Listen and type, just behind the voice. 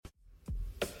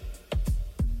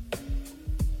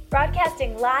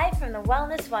Broadcasting live from the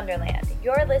Wellness Wonderland,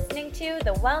 you're listening to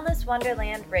the Wellness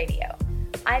Wonderland Radio.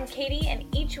 I'm Katie, and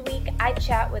each week I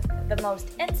chat with the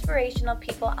most inspirational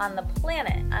people on the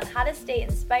planet on how to stay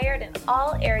inspired in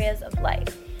all areas of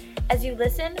life. As you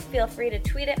listen, feel free to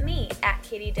tweet at me at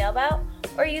Katie Dalebout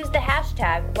or use the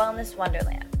hashtag Wellness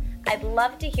Wonderland. I'd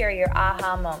love to hear your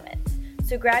aha moments.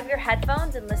 So grab your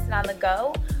headphones and listen on the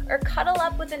go, or cuddle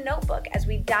up with a notebook as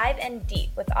we dive in deep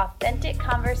with authentic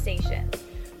conversations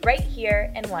right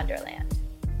here in Wonderland.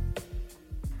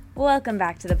 Welcome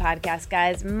back to the podcast,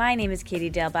 guys. My name is Katie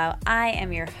Dalebout. I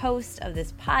am your host of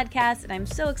this podcast, and I'm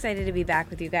so excited to be back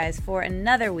with you guys for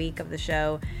another week of the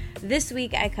show. This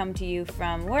week, I come to you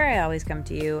from where I always come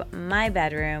to you, my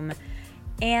bedroom.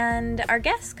 And our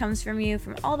guest comes from you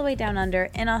from all the way down under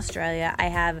in Australia. I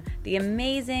have the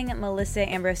amazing Melissa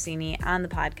Ambrosini on the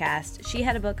podcast. She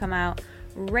had a book come out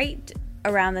right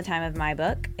around the time of my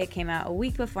book. It came out a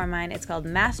week before mine. It's called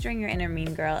Mastering Your Inner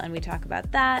Mean Girl, and we talk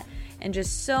about that and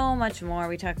just so much more.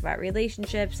 We talk about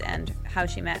relationships and how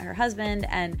she met her husband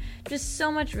and just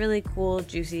so much really cool,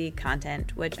 juicy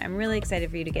content, which I'm really excited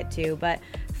for you to get to. But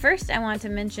first, I want to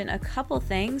mention a couple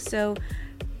things. So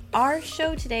our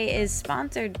show today is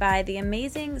sponsored by the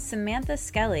amazing Samantha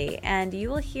Skelly, and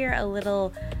you will hear a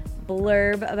little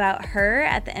blurb about her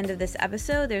at the end of this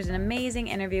episode. There's an amazing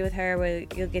interview with her where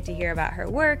you'll get to hear about her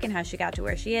work and how she got to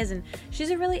where she is, and she's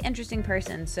a really interesting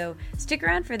person, so stick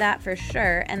around for that for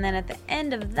sure. And then at the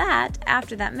end of that,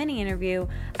 after that mini interview,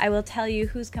 I will tell you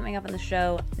who's coming up on the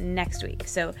show next week.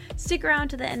 So stick around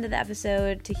to the end of the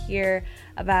episode to hear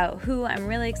about who I'm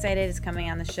really excited is coming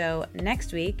on the show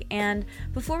next week. And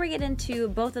before we get into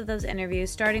both of those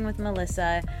interviews, starting with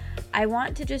Melissa, I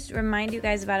want to just remind you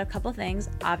guys about a couple things.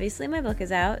 Obviously, my book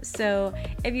is out, so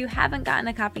if you haven't gotten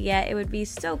a copy yet, it would be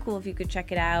so cool if you could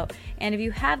check it out. And if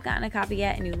you have gotten a copy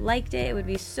yet and you liked it, it would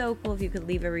be so cool if you could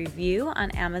leave a review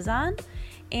on Amazon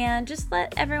and just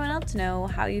let everyone else know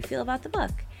how you feel about the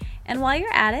book. And while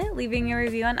you're at it, leaving a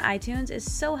review on iTunes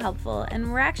is so helpful,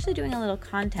 and we're actually doing a little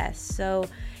contest. So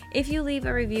if you leave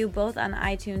a review both on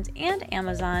iTunes and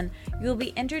Amazon, you'll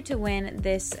be entered to win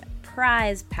this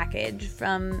prize package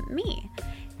from me.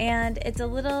 And it's a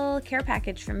little care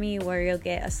package from me where you'll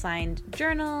get a signed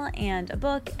journal and a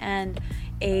book and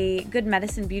a Good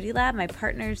Medicine Beauty Lab. My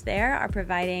partners there are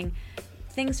providing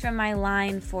things from my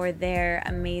line for their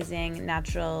amazing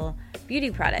natural beauty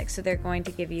products. So they're going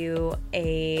to give you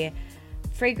a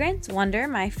fragrance, Wonder,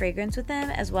 my fragrance with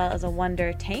them, as well as a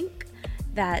Wonder tank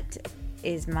that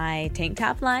is my tank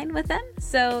top line with them.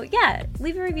 So yeah,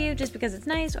 leave a review just because it's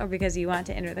nice or because you want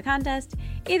to enter the contest.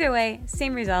 Either way,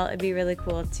 same result. It'd be really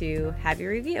cool to have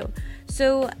your review.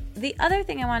 So the other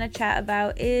thing I want to chat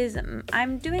about is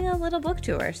I'm doing a little book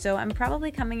tour. So I'm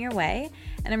probably coming your way,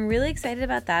 and I'm really excited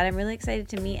about that. I'm really excited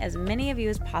to meet as many of you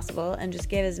as possible and just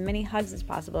give as many hugs as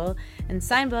possible and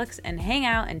sign books and hang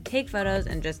out and take photos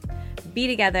and just be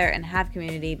together and have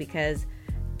community, because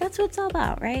that's what it's all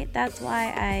about, right? That's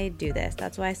why I do this.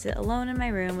 That's why I sit alone in my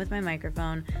room with my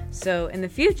microphone. So in the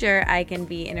future, I can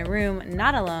be in a room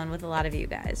not alone with a lot of you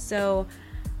guys. So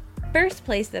first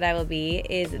place that I will be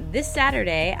is this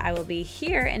Saturday. I will be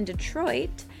here in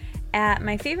Detroit at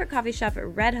my favorite coffee shop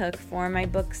at Red Hook for my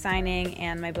book signing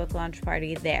and my book launch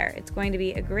party there. It's going to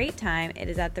be a great time. It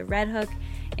is at the Red Hook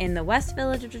in the West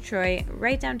Village of Detroit,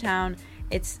 right downtown.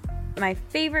 It's my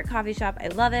favorite coffee shop. I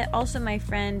love it. Also, my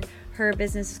friend, her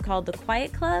business is called The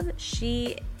Quiet Club.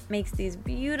 She makes these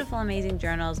beautiful, amazing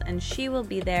journals, and she will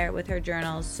be there with her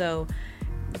journals. So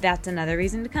that's another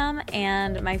reason to come.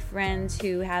 And my friends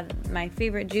who have my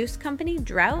favorite juice company,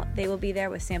 Drought, they will be there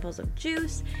with samples of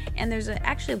juice. And there's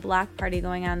actually a block party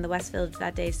going on in the West Village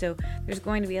that day. So there's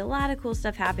going to be a lot of cool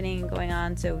stuff happening and going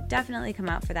on. So definitely come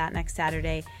out for that next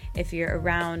Saturday if you're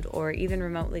around or even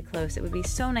remotely close. It would be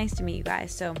so nice to meet you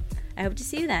guys. So I hope to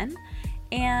see you then.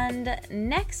 And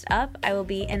next up, I will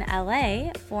be in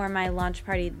LA for my launch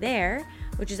party there,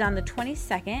 which is on the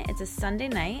 22nd. It's a Sunday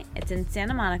night. It's in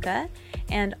Santa Monica,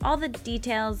 and all the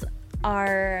details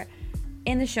are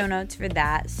in the show notes for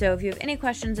that. So if you have any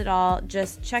questions at all,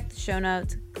 just check the show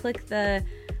notes, click the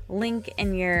link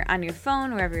on your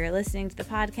phone, wherever you're listening to the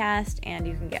podcast, and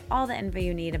you can get all the info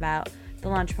you need about the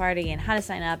launch party and how to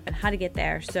sign up and how to get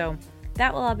there. So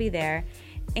that will all be there.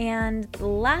 And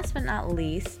last but not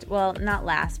least, well, not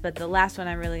last, but the last one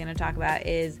I'm really going to talk about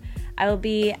is I will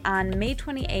be on May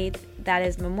 28th. That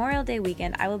is Memorial Day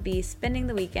weekend. I will be spending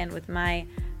the weekend with my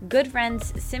good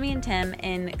friends Simi and Tim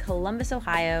in Columbus,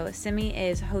 Ohio. Simi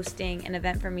is hosting an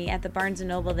event for me at the Barnes &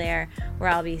 Noble there, where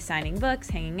I'll be signing books,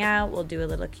 hanging out. We'll do a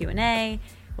little Q&A.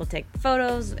 We'll take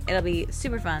photos. It'll be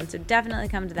super fun. So definitely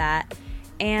come to that.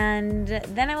 And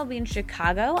then I will be in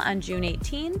Chicago on June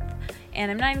 18th.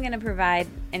 And I'm not even going to provide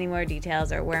any more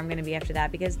details or where I'm going to be after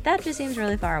that because that just seems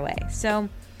really far away. So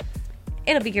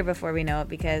it'll be here before we know it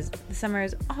because the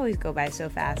summers always go by so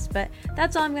fast. But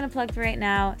that's all I'm going to plug for right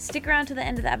now. Stick around to the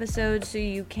end of the episode so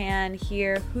you can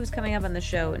hear who's coming up on the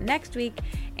show next week.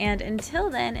 And until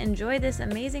then, enjoy this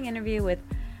amazing interview with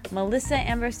Melissa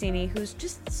Ambrosini, who's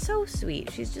just so sweet.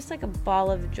 She's just like a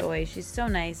ball of joy. She's so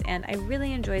nice, and I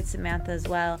really enjoyed Samantha as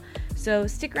well. So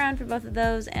stick around for both of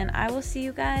those, and I will see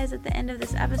you guys at the end of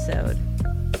this episode.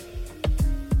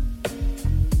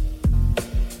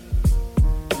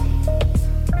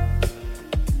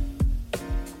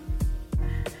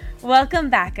 Welcome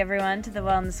back, everyone, to the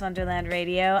Wellness Wonderland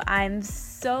Radio. I'm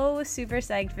so super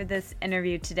psyched for this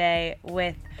interview today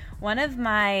with one of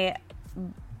my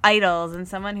idols and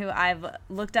someone who I've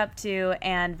looked up to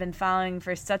and been following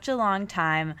for such a long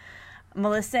time.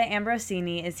 Melissa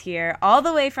Ambrosini is here all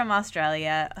the way from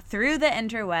Australia. Through the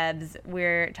interwebs,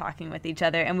 we're talking with each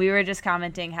other, and we were just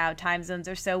commenting how time zones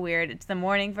are so weird. It's the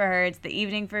morning for her, it's the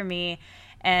evening for me,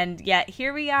 and yet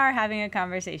here we are having a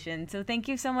conversation. So thank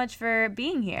you so much for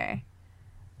being here.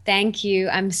 Thank you.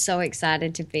 I'm so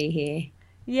excited to be here.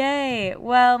 Yay.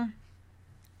 Well,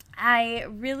 I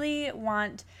really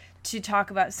want to talk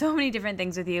about so many different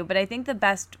things with you, but I think the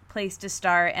best place to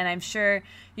start, and I'm sure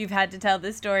you've had to tell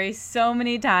this story so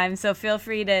many times, so feel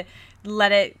free to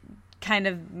let it kind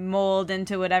of mold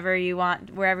into whatever you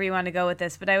want, wherever you want to go with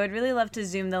this, but I would really love to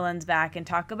zoom the lens back and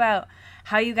talk about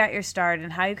how you got your start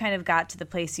and how you kind of got to the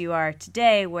place you are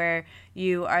today, where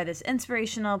you are this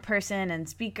inspirational person and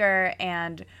speaker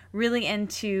and really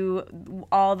into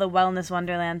all the wellness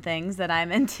wonderland things that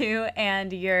I'm into,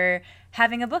 and you're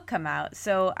having a book come out.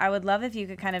 So I would love if you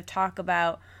could kind of talk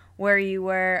about where you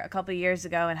were a couple of years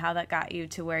ago and how that got you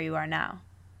to where you are now.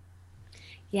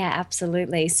 Yeah,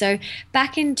 absolutely. So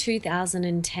back in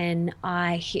 2010,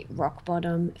 I hit rock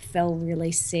bottom, fell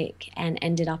really sick, and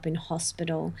ended up in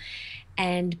hospital.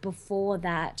 And before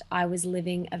that, I was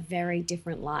living a very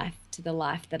different life to the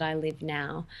life that I live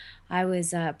now. I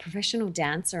was a professional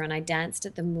dancer, and I danced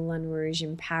at the Moulin Rouge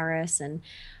in Paris, and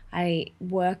I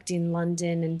worked in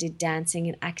London and did dancing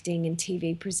and acting and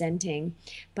TV presenting,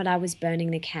 but I was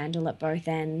burning the candle at both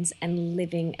ends and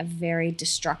living a very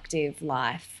destructive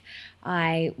life.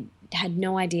 I had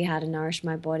no idea how to nourish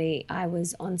my body. I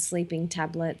was on sleeping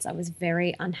tablets. I was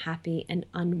very unhappy and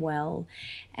unwell,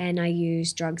 and I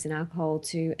used drugs and alcohol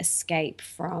to escape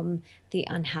from the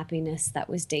unhappiness that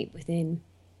was deep within.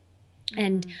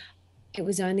 And it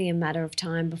was only a matter of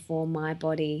time before my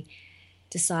body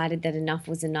decided that enough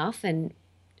was enough. And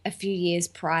a few years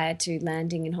prior to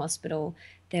landing in hospital,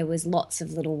 there was lots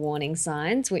of little warning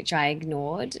signs, which I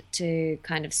ignored to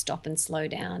kind of stop and slow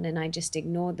down. And I just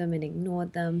ignored them and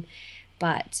ignored them.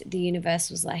 But the universe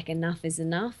was like, enough is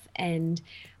enough, and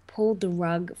pulled the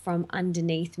rug from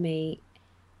underneath me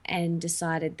and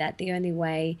decided that the only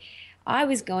way I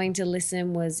was going to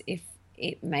listen was if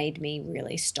it made me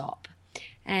really stop.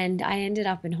 And I ended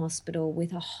up in hospital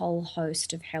with a whole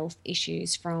host of health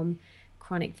issues, from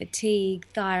chronic fatigue,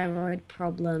 thyroid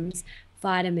problems,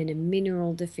 vitamin and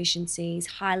mineral deficiencies,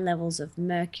 high levels of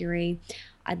mercury.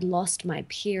 I'd lost my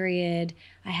period.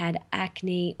 I had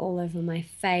acne all over my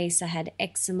face. I had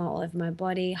eczema all over my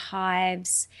body,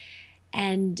 hives,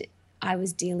 and I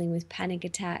was dealing with panic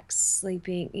attacks,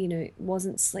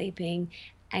 wasn't sleeping,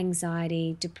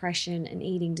 anxiety, depression, and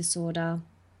eating disorder.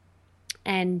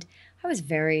 And I was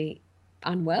very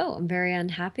unwell and very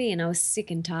unhappy, and I was sick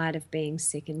and tired of being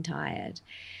sick and tired.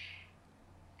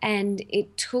 And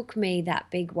it took me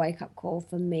that big wake-up call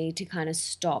for me to kind of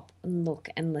stop and look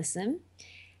and listen.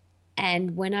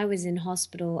 And when I was in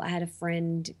hospital, I had a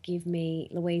friend give me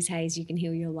Louise Hay's You Can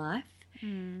Heal Your Life.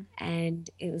 And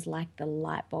it was like the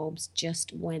light bulbs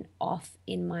just went off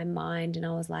in my mind, and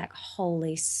I was like,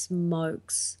 holy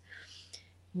smokes.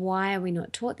 Why are we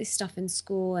not taught this stuff in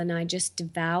school? And I just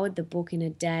devoured the book in a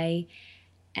day,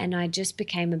 and I just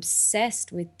became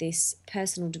obsessed with this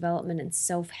personal development and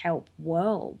self-help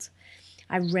world.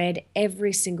 I read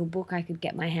every single book I could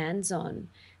get my hands on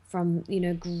from,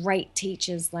 great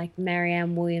teachers like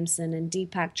Marianne Williamson and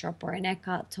Deepak Chopra and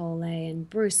Eckhart Tolle and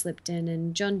Bruce Lipton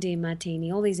and John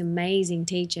Demartini, all these amazing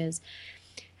teachers.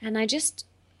 And I just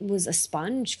was a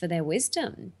sponge for their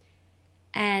wisdom.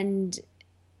 And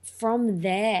from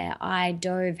there, I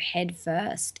dove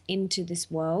headfirst into this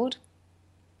world.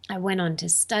 I went on to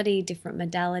study different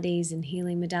modalities and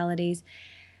healing modalities,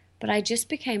 but I just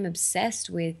became obsessed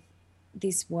with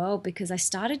this world because I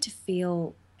started to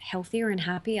feel healthier and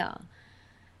happier.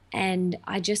 And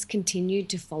I just continued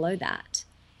to follow that.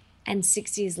 And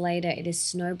 6 years later, it has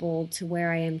snowballed to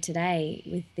where I am today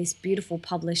with this beautiful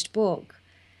published book,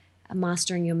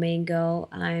 Mastering Your Mean Girl.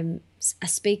 I'm a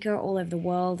speaker all over the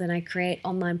world, and I create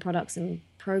online products and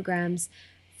programs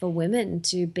for women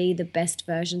to be the best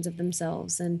versions of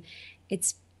themselves. And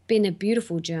it's been a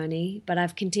beautiful journey, but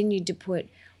I've continued to put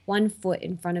one foot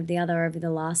in front of the other over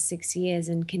the last 6 years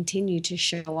and continue to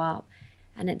show up.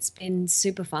 And it's been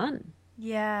super fun.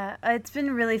 Yeah, it's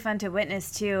been really fun to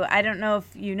witness too. I don't know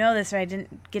if you know this, or I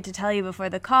didn't get to tell you before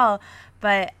the call,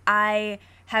 but I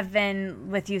have been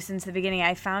with you since the beginning.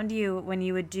 I found you when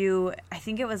you would do, I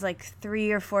think it was like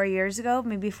 3 or 4 years ago,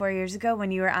 maybe 4 years ago,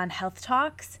 when you were on Health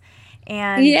Talks.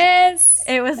 And yes,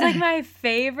 it was like my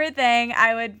favorite thing.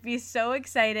 I would be so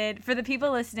excited for the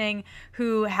people listening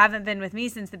who haven't been with me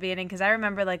since the beginning, because I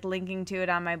remember like linking to it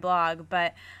on my blog,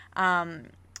 but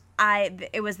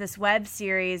it was this web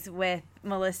series with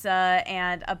Melissa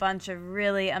and a bunch of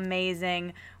really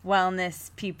amazing wellness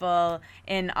people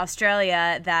in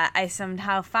Australia that I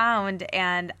somehow found,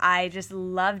 and I just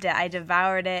loved it. I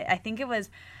devoured it. I think it was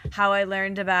how I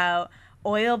learned about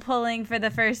oil pulling for the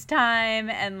first time,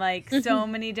 and like so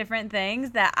many different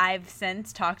things that I've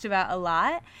since talked about a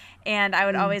lot. And I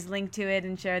would always link to it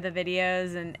and share the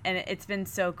videos, and it's been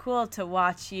so cool to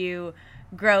watch you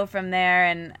grow from there.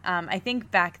 And I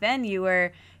think back then you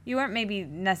weren't maybe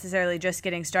necessarily just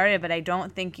getting started, but I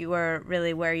don't think you were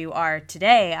really where you are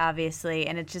today, obviously.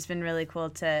 And it's just been really cool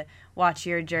to watch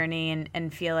your journey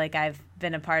and feel like I've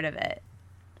been a part of it.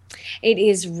 It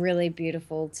is really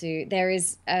beautiful too. There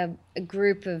is a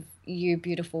group of you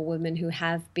beautiful women who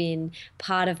have been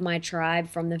part of my tribe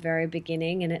from the very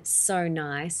beginning, and it's so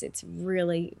nice. It's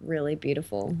really, really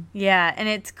beautiful. Yeah, and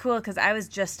it's cool because I was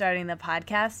just starting the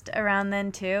podcast around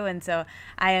then too, and so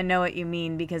I know what you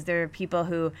mean, because there are people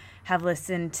who have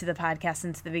listened to the podcast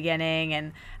since the beginning,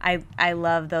 and I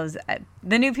love those.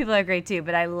 The new people are great too,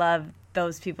 but I love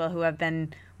those people who have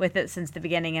been with it since the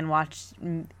beginning and watched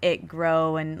it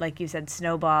grow and, like you said,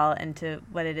 snowball into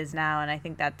what it is now, and I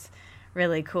think that's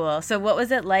really cool. So what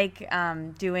was it like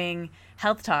doing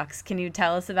Health Talks? Can you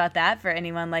tell us about that for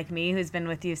anyone like me who's been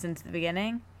with you since the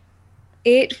beginning?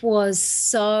 It was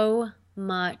so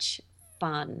much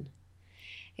fun.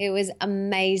 It was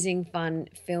amazing fun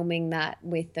filming that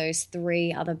with those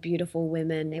 3 other beautiful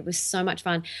women. It was so much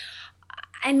fun.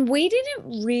 And we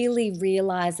didn't really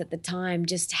realize at the time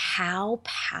just how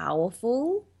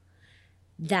powerful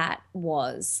that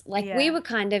was. Like, we were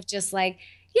kind of just like,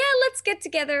 yeah, let's get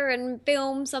together and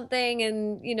film something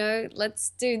and,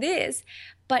 let's do this.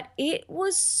 But it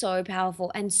was so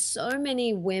powerful, and so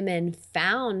many women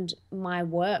found my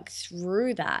work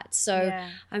through that. So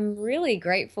I'm really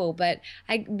grateful, but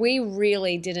we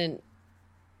really didn't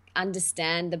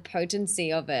understand the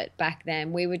potency of it back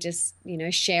then. We were just,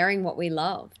 sharing what we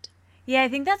loved. Yeah, I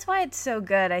think that's why it's so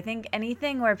good. I think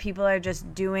anything where people are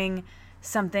just doing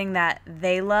something that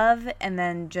they love and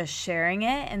then just sharing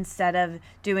it instead of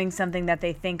doing something that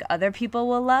they think other people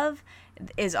will love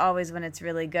is always when it's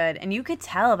really good. And you could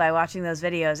tell by watching those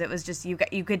videos, it was just,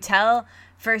 you could tell,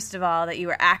 first of all, that you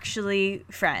were actually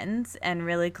friends and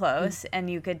really close, and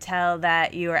you could tell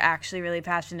that you were actually really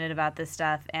passionate about this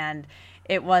stuff, and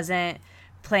it wasn't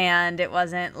planned. It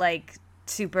wasn't like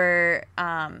super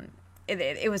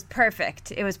it was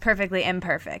perfect. It was perfectly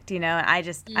imperfect, and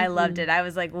I loved it. I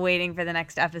was like waiting for the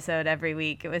next episode every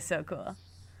week. It was so cool.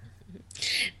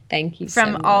 Thank you so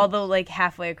much. From all the like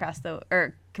halfway across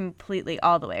or completely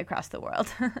all the way across the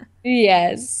world.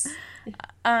 Yes.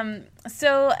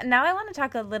 So now I want to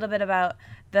talk a little bit about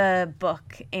the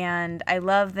book, and I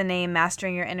love the name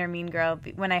Mastering Your Inner Mean Girl.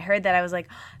 When I heard that, I was like,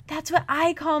 that's what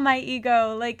I call my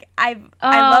ego. Like, I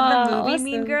love the movie awesome.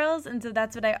 Mean Girls, and so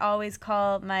that's what I always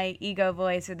call my ego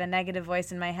voice, or the negative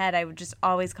voice in my head. I would just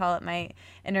always call it my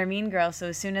inner mean girl. So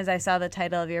as soon as I saw the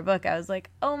title of your book, I was like,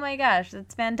 oh my gosh,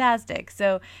 that's fantastic.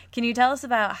 So can you tell us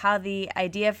about how the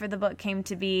idea for the book came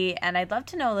to be? And I'd love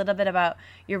to know a little bit about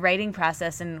your writing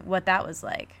process and what that was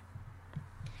like.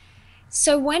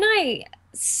 So when I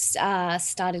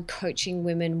started coaching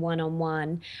women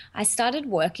one-on-one, I started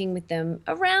working with them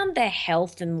around their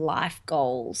health and life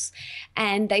goals,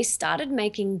 and they started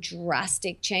making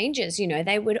drastic changes.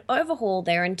 They would overhaul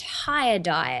their entire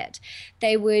diet.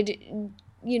 They would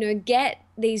get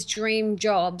these dream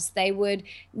jobs. They would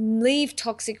leave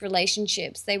toxic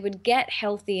relationships. They would get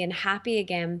healthy and happy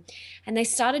again. And they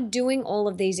started doing all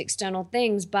of these external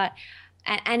things,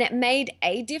 and it made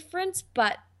a difference,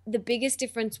 but the biggest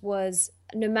difference was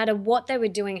no matter what they were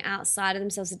doing outside of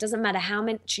themselves, it doesn't matter how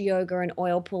much yoga and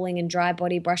oil pulling and dry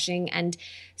body brushing and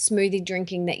smoothie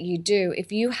drinking that you do,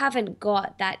 if you haven't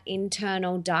got that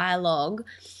internal dialogue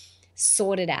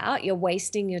sorted out, you're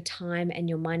wasting your time and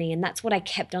your money. And that's what I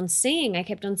kept on seeing. I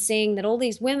kept on seeing that all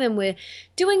these women were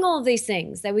doing all of these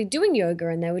things. They were doing yoga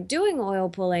and they were doing oil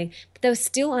pulling, but they were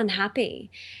still unhappy.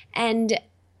 And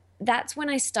that's when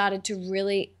I started to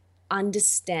really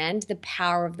understand the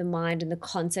power of the mind and the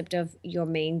concept of your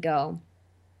mean girl.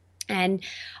 And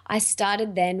I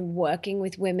started then working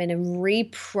with women and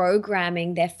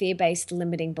reprogramming their fear-based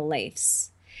limiting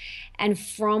beliefs. And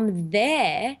from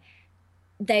there,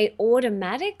 they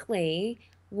automatically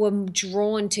were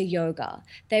drawn to yoga.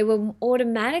 They were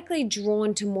automatically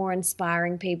drawn to more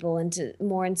inspiring people and to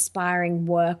more inspiring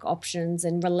work options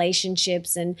and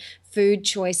relationships and food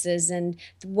choices and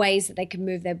the ways that they could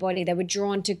move their body. They were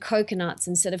drawn to coconuts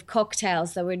instead of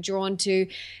cocktails. They were drawn to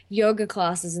yoga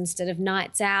classes instead of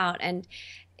nights out. And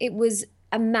it was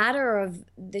a matter of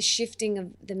the shifting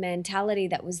of the mentality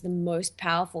that was the most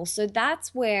powerful. So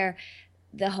that's where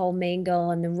the whole mean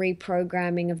girl and the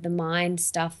reprogramming of the mind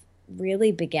stuff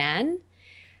really began.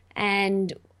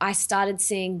 And I started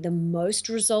seeing the most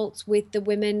results with the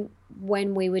women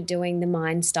when we were doing the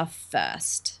mind stuff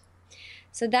first.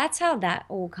 So that's how that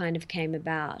all kind of came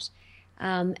about.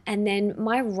 And then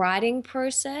my writing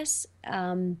process,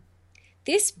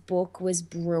 this book was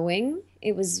brewing.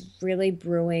 It was really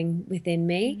brewing within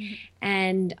me.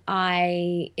 And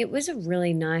it was a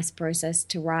really nice process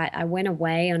to write. I went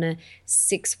away on a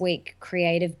 6-week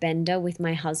creative bender with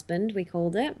my husband, we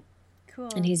called it. Cool.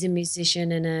 And he's a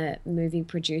musician and a movie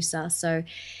producer. So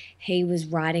he was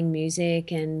writing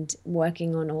music and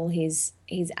working on all his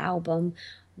album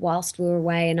whilst we were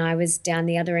away, and I was down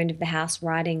the other end of the house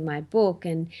writing my book.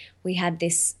 And we had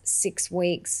this 6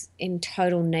 weeks in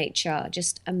total nature,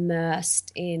 just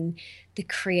immersed in the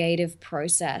creative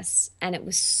process. And it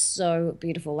was so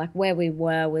beautiful. Like where we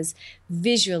were was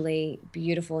visually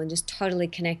beautiful and just totally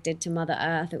connected to Mother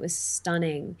Earth. It was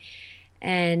stunning.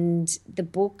 And the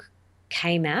book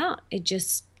came out. It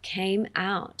just came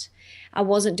out. I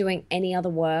wasn't doing any other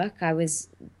work. I was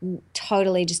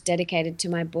totally just dedicated to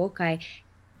my book. I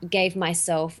gave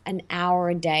myself an hour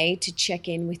a day to check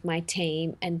in with my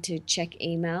team and to check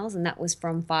emails, and that was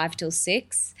from 5 till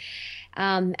 6.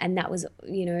 And that was,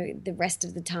 the rest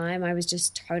of the time I was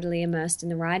just totally immersed in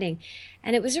the writing.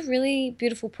 And it was a really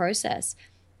beautiful process.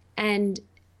 And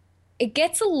it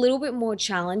gets a little bit more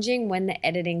challenging when the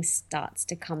editing starts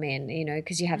to come in,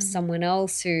 because you have someone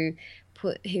else who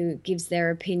gives their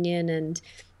opinion and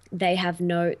they have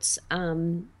notes.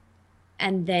 And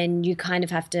then you kind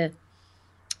of have to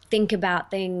think about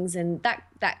things, and that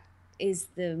is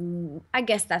I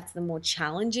guess that's the more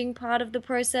challenging part of the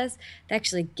process.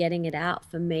 Actually getting it out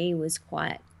for me was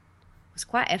quite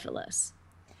effortless.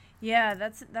 Yeah,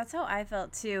 that's how I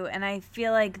felt too. And I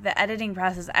feel like the editing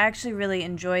process, I actually really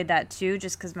enjoyed that too,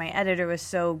 just because my editor was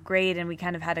so great and we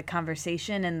kind of had a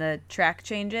conversation in the track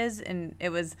changes, and it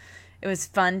was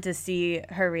fun to see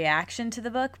her reaction to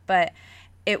the book. But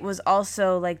it was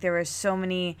also like there were so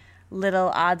many little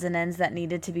odds and ends that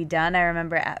needed to be done. I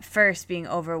remember at first being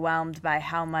overwhelmed by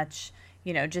how much,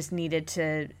 just needed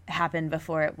to happen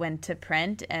before it went to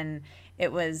print. And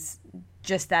it was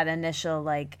just that initial,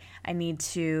 like, I need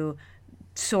to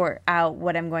sort out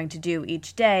what I'm going to do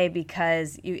each day,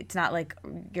 because it's not like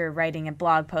you're writing a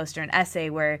blog post or an essay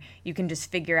where you can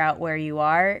just figure out where you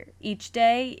are each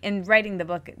day. In writing the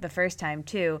book the first time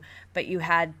too, but you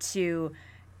had to,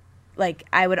 like,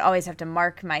 I would always have to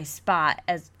mark my spot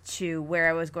as to where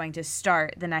I was going to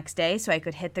start the next day so I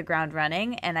could hit the ground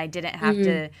running, and I didn't have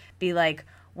to be like,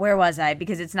 where was I?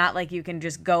 Because it's not like you can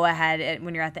just go ahead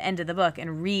when you're at the end of the book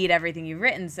and read everything you've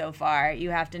written so far. You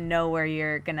have to know where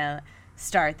you're going to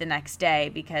start the next day,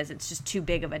 because it's just too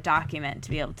big of a document to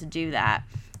be able to do that.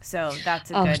 So that's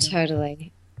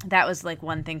totally. That was like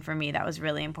one thing for me that was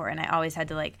really important. I always had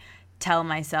to like tell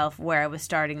myself where I was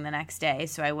starting the next day,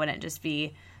 so I wouldn't just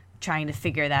be trying to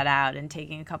figure that out and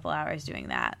taking a couple hours doing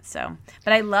that. So,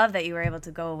 but I love that you were able to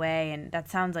go away, and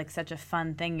that sounds like such a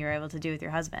fun thing you were able to do with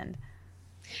your husband.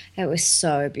 It was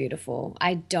so beautiful.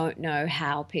 I don't know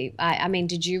how people, I mean,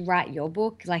 did you write your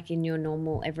book like in your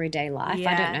normal everyday life?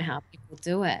 Yeah. I don't know how people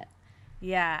do it.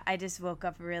 Yeah, I just woke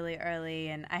up really early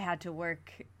and I had to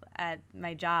work at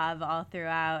my job all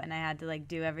throughout, and I had to like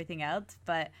do everything else,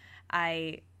 but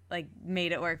I like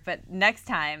made it work. But next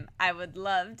time I would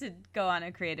love to go on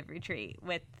a creative retreat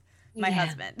with my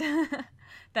husband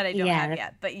that I don't have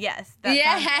yet. But yes, that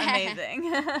sounds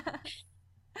amazing.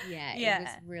 It was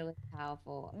really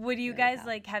powerful. Would you guys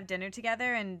like have dinner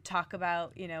together and talk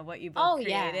about, what you both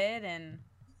created? And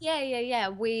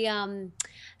we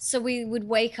so we would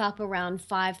wake up around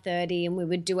 5:30 and we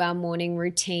would do our morning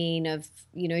routine of,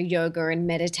 yoga and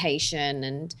meditation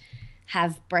and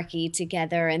have brekkie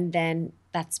together, and then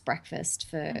that's breakfast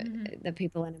for the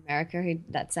people in America who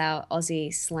that's our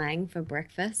Aussie slang for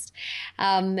breakfast.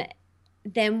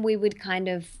 Then we would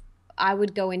I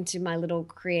would go into my little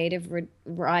creative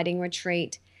writing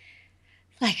retreat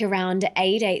like around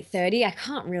 8:30. I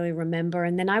can't really remember.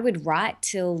 And then I would write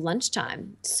till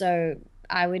lunchtime. So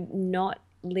I would not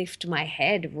lift my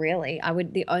head really.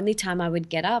 The only time I would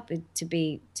get up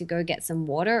to go get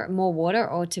more water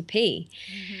or to pee.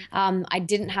 I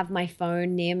didn't have my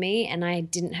phone near me, and I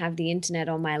didn't have the internet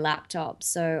on my laptop.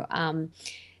 So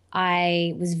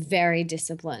I was very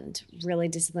disciplined, really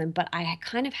disciplined, but I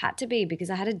kind of had to be because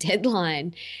I had a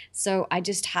deadline. So I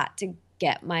just had to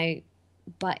get my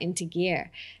butt into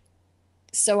gear.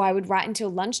 So I would write until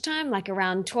lunchtime, like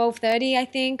around 12:30, I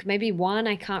think, maybe 1,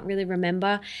 I can't really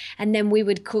remember. And then we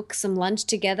would cook some lunch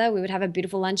together. We would have a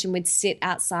beautiful lunch, and we'd sit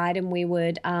outside, and we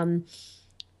would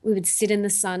sit in the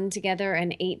sun together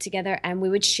and eat together, and we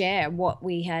would share what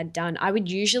we had done. I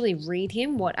would usually read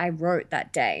him what I wrote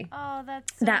that day. Oh,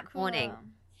 that's so that cool. morning.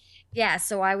 Yeah,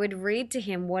 so I would read to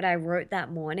him what I wrote that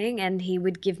morning, and he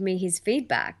would give me his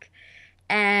feedback.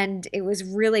 And it was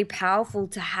really powerful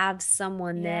to have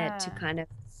someone there to kind of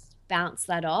bounce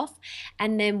that off.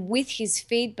 And then with his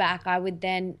feedback, I would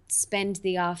then spend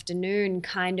the afternoon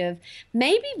kind of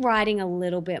maybe writing a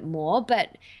little bit more,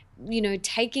 but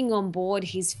taking on board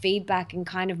his feedback and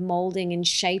kind of molding and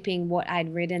shaping what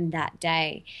I'd written that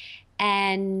day.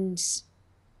 And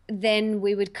then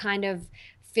we would kind of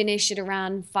finish at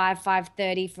around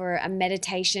 5:30 for a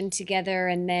meditation together,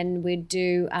 and then we'd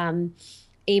do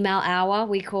email hour,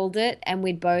 we called it, and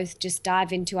we'd both just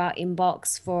dive into our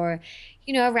inbox for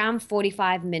around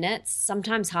 45 minutes,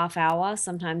 sometimes half hour,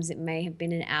 sometimes it may have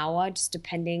been an hour, just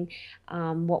depending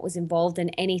what was involved,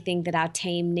 and anything that our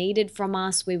team needed from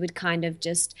us, we would kind of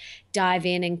just dive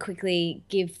in and quickly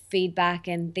give feedback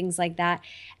and things like that.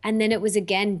 And then it was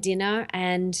again dinner,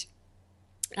 and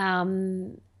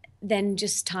then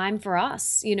just time for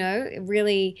us,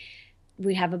 really.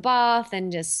 We'd have a bath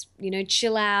and just,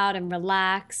 chill out and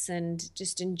relax and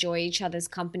just enjoy each other's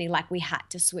company. Like we had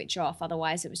to switch off.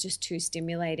 Otherwise it was just too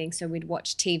stimulating. So we'd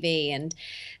watch TV and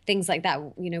things like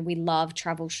that. We love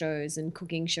travel shows and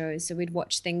cooking shows. So we'd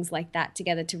watch things like that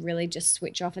together to really just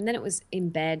switch off. And then it was in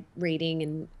bed reading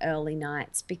and early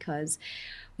nights because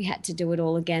we had to do it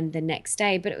all again the next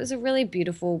day. But it was a really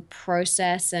beautiful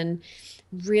process and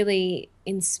really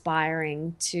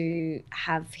inspiring to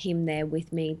have him there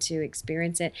with me to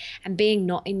experience it. And being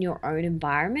not in your own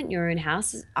environment, your own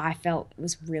house, I felt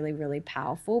was really, really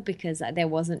powerful because there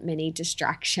wasn't many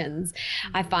distractions.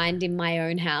 I find in my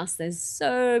own house there's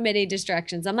so many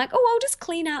distractions. I'm like, oh, I'll just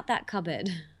clean out that cupboard.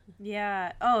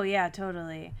 Yeah. Oh, yeah,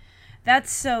 totally.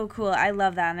 That's so cool. I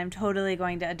love that. And I'm totally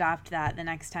going to adopt that the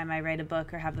next time I write a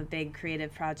book or have a big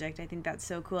creative project. I think that's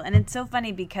so cool. And it's so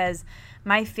funny because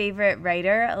my favorite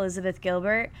writer, Elizabeth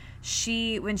Gilbert,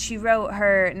 when she wrote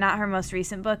not her most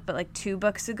recent book, but like 2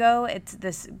 books ago, it's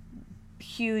this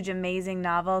huge, amazing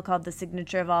novel called The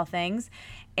Signature of All Things.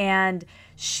 And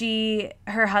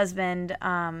her husband,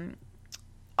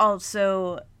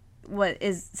 also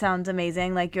sounds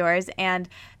amazing like yours, and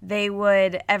they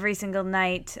would every single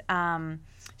night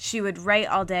she would write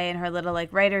all day in her little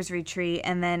like writer's retreat,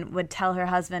 and then would tell her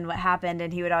husband what happened,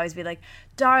 and he would always be like,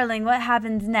 darling, what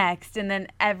happens next? And then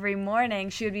every morning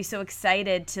she would be so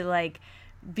excited to like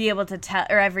be able to tell,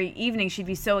 or every evening she'd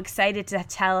be so excited to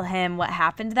tell him what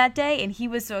happened that day, and he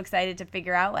was so excited to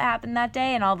figure out what happened that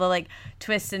day and all the like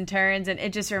twists and turns. And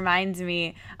it just reminds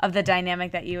me of the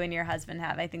dynamic that you and your husband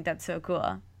have. I think that's so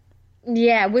cool.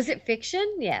 Yeah. Was it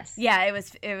fiction? Yes. Yeah, it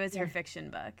was her fiction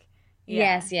book.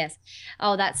 Yeah. Yes.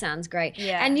 Oh, that sounds great.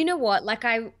 Yeah. And you know what? Like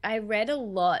I read a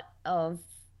lot of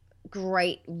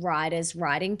great writers'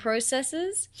 writing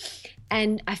processes,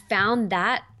 and I found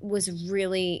that was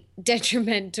really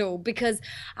detrimental because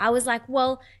I was like,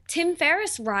 well, Tim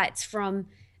Ferriss writes from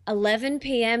 11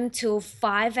 p.m. till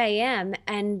 5 a.m.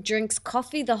 and drinks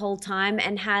coffee the whole time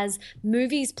and has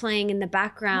movies playing in the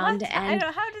background. What? And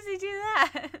how does he do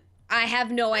that? I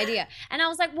have no idea. And I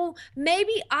was like, well,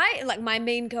 maybe my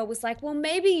main girl was like, well,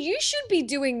 maybe you should be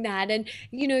doing that. And,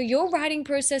 your writing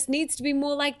process needs to be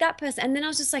more like that person. And then I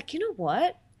was just like, you know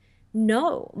what?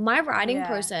 No, my writing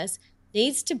process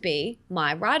needs to be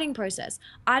my writing process.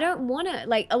 I don't want to,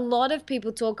 like, a lot of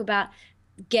people talk about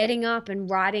getting up and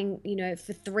writing,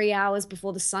 for 3 hours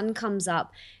before the sun comes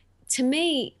up. To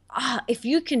me, if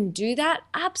you can do that,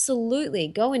 absolutely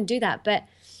go and do that. But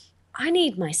I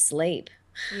need my sleep.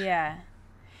 Yeah.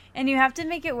 And you have to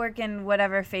make it work in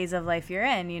whatever phase of life you're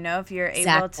in. If you're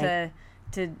able to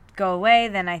go away,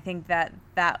 then I think that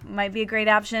might be a great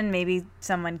option. Maybe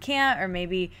someone can't, or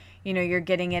maybe you're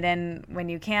getting it in when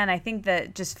you can. I think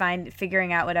that just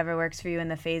figuring out whatever works for you in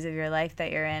the phase of your life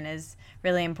that you're in is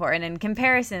really important. And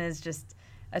comparison is just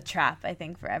a trap, I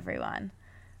think, for everyone.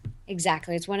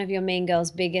 Exactly. It's one of your Mean Girls'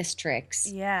 biggest tricks.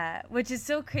 Yeah, which is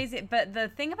so crazy. But the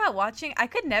thing about watching, I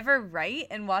could never write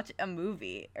and watch a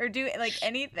movie or do like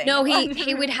anything. No,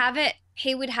 he would have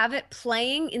it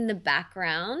playing in the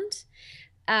background,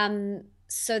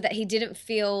 so that he didn't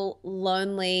feel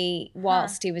lonely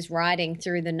whilst he was riding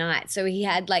through the night. So he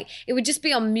had it would just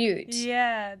be on mute.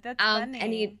 Yeah, that's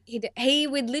funny. And he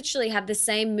would literally have the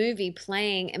same movie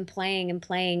playing and playing and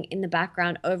playing in the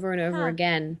background over and over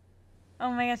again. Oh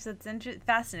my gosh, that's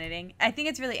fascinating. I think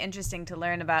it's really interesting to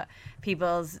learn about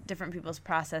different people's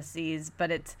processes, but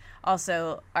it's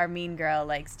also our mean girl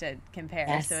likes to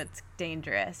compare, so it's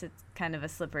dangerous. It's kind of a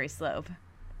slippery slope.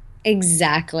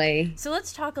 Exactly. So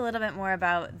let's talk a little bit more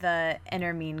about the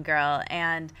inner mean girl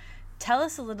and tell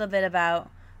us a little bit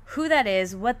about who that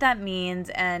is, what that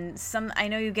means, and I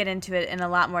know you get into it in a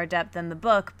lot more depth than the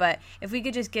book, but if we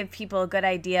could just give people a good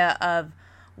idea of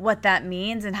what that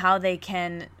means and how they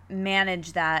can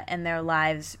manage that in their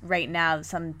lives right now,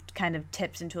 some kind of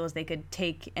tips and tools they could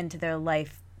take into their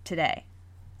life today.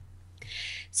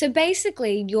 So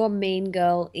basically, your mean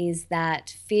girl is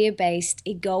that fear-based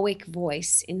egoic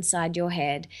voice inside your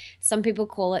head. Some people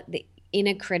call it the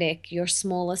inner critic, your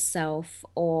smaller self,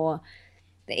 or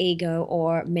the ego,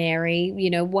 or Mary,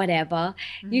 whatever.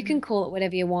 Mm-hmm. You can call it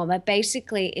whatever you want, but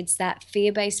basically it's that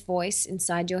fear-based voice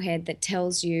inside your head that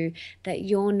tells you that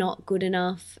you're not good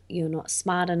enough, you're not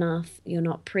smart enough, you're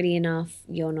not pretty enough,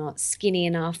 you're not skinny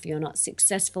enough, you're not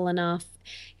successful enough,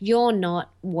 you're not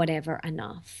whatever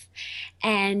enough.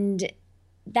 And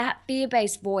that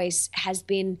fear-based voice has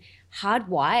been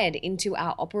hardwired into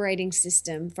our operating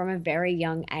system from a very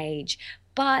young age.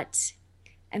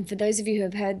 And for those of you who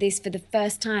have heard this for the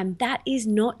first time, that is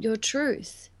not your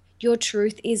truth. Your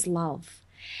truth is love.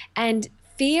 And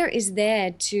fear is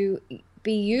there to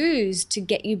be used to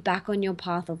get you back on your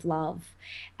path of love.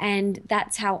 And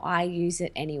that's how I use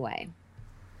it anyway.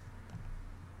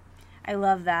 I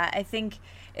love that. I think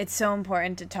it's so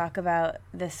important to talk about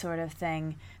this sort of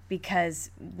thing because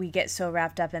we get so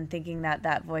wrapped up in thinking that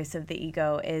that voice of the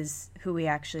ego is who we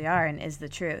actually are and is the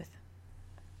truth.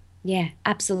 Yeah,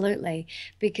 absolutely.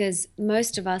 Because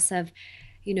most of us have,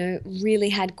 really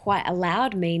had quite a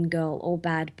loud mean girl or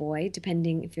bad boy,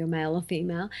 depending if you're male or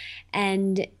female.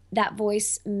 And that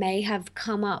voice may have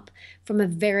come up from a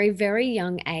very, very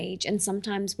young age. And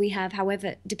sometimes we have,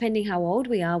 however, depending how old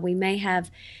we are, we may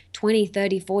have 20,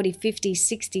 30, 40, 50,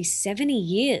 60, 70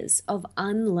 years of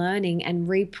unlearning and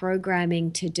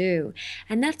reprogramming to do.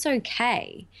 And that's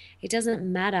okay. It doesn't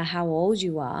matter how old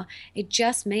you are. It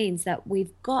just means that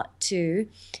we've got to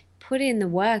put in the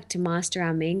work to master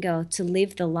our mean girl, to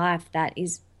live the life that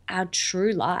is our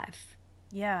true life.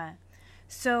 Yeah.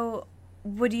 So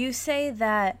would you say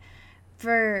that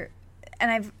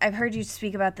and I've heard you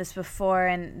speak about this before,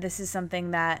 and this is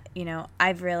something that,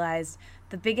 I've realized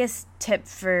the biggest tip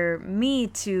for me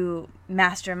to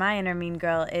master my inner mean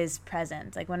girl is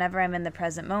presence. Like whenever I'm in the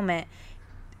present moment,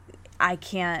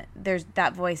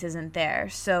 that voice isn't there.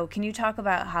 So can you talk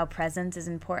about how presence is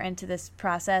important to this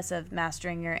process of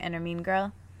mastering your inner mean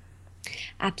girl?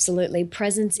 Absolutely.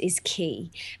 Presence is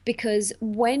key because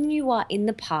when you are in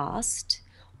the past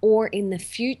or in the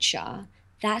future,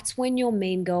 that's when your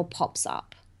mean girl pops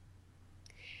up.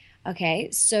 Okay,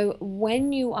 so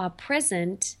when you are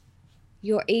present,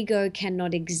 your ego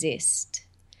cannot exist.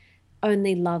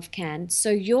 Only love can. So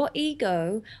your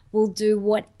ego will do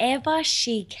whatever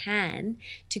she can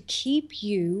to keep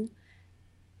you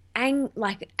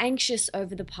anxious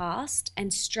over the past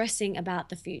and stressing about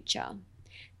the future.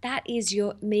 That is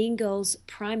your mean girl's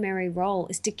primary role,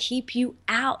 is to keep you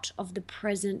out of the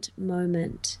present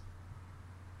moment.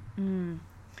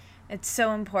 It's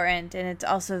so important, and it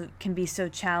also can be so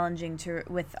challenging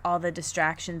with all the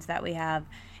distractions that we have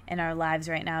in our lives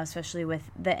right now, especially with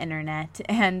the internet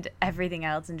and everything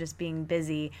else and just being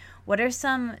busy. What are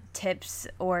some tips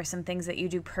or some things that you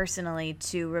do personally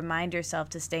to remind yourself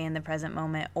to stay in the present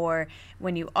moment, or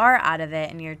when you are out of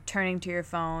it and you're turning to your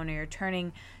phone or you're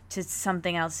turning to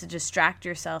something else to distract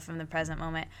yourself from the present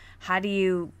moment, how do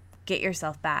you get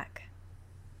yourself back?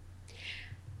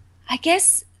 I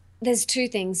guess there's two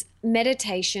things.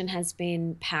 Meditation has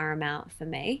been paramount for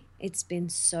me. It's been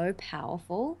so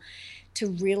powerful to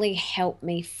really help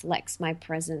me flex my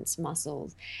presence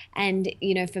muscles. And,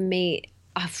 for me,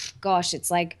 it's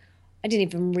like I didn't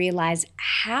even realize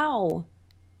how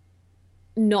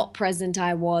not present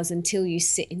I was until you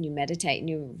sit and you meditate and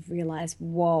you realize,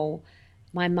 whoa,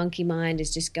 my monkey mind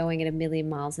is just going at 1,000,000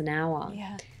 miles an hour.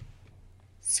 Yeah.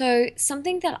 So,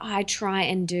 something that I try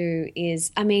and do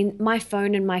is, I mean, my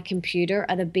phone and my computer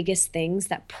are the biggest things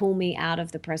that pull me out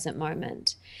of the present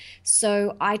moment.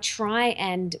 So, I try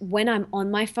and when I'm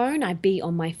on my phone, I be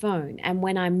on my phone. And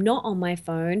when I'm not on my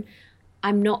phone,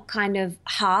 I'm not kind of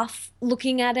half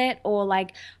looking at it or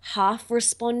like half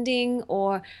responding,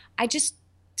 or I just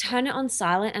turn it on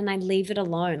silent and I leave it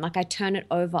alone. Like I turn it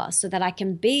over so that I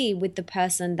can be with the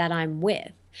person that I'm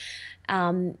with.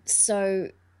 So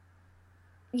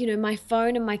my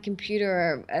phone and my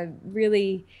computer are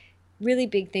really, really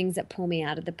big things that pull me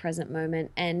out of the present moment.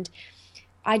 And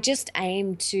I just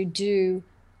aim to do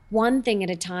one thing at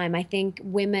a time. I think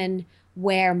women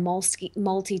wear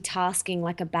multitasking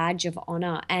like a badge of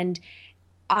honor. And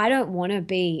I don't want to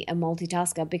be a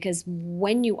multitasker, because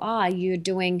when you're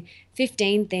doing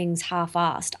 15 things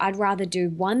half-assed. I'd rather do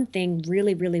one thing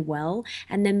really, really well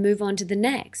and then move on to the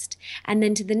next, and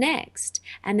then to the next,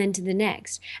 and then to the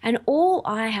next. And all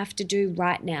I have to do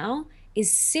right now is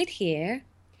sit here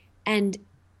and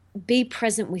be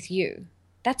present with you.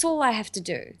 That's all I have to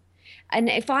do. And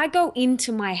if I go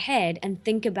into my head and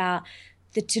think about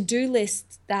the to-do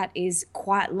list that is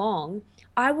quite long,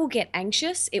 I will get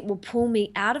anxious. It will pull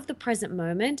me out of the present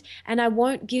moment, and I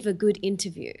won't give a good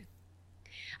interview.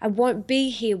 I won't be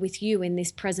here with you in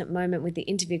this present moment with the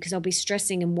interview, because I'll be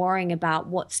stressing and worrying about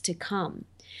what's to come.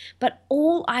 But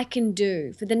all I can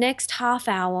do for the next half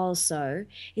hour or so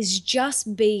is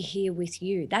just be here with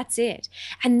you. That's it.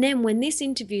 And then when this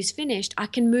interview's finished, I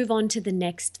can move on to the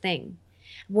next thing,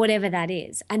 whatever that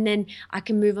is. And then I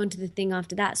can move on to the thing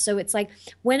after that. So it's like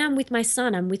when I'm with my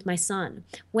son, I'm with my son.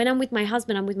 When I'm with my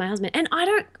husband, I'm with my husband. And I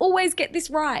don't always get this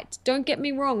right. Don't get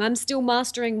me wrong. I'm still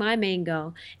mastering my mean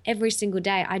girl every single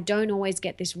day. I don't always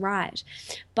get this right,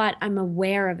 but I'm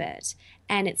aware of it.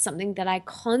 And it's something that I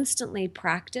constantly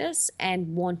practice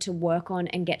and want to work on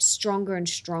and get stronger and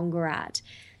stronger at.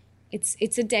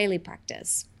 It's a daily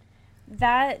practice.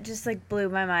 That just like blew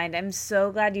my mind. I'm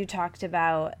so glad you talked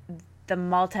about the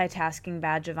multitasking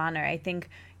badge of honor. I think,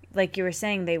 like you were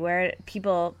saying, they wear it,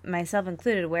 people, myself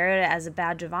included, wear it as a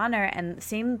badge of honor. And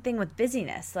same thing with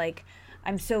busyness. Like,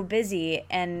 I'm so busy.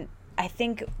 And I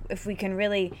think if we can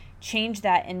really change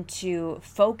that into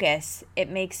focus, it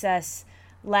makes us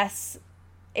less,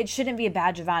 it shouldn't be a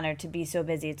badge of honor to be so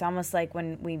busy. It's almost like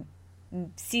when we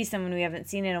see someone we haven't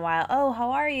seen in a while, oh,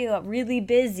 how are you? Really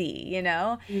busy,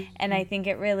 Mm-hmm. And I think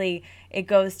it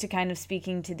goes to kind of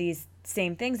speaking to these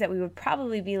same things, that we would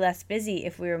probably be less busy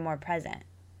if we were more present.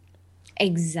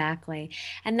 Exactly.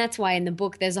 And that's why in the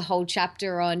book there's a whole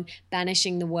chapter on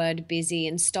banishing the word busy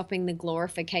and stopping the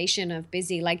glorification of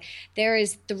busy. Like, there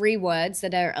is 3 words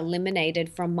that are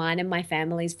eliminated from mine and my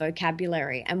family's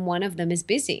vocabulary, and one of them is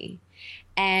busy.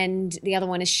 And the other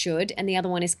one is should, and the other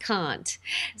one is can't.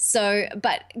 So,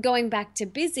 but going back to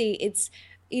busy, it's,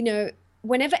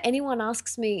 whenever anyone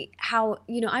asks me how,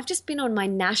 I've just been on my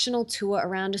national tour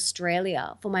around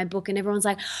Australia for my book, and everyone's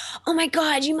like, oh my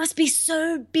God, you must be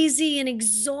so busy and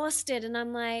exhausted. And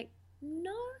I'm like,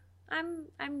 no, I'm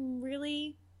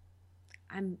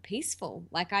peaceful.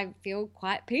 Like, I feel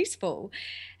quite peaceful,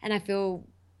 and I feel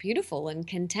beautiful and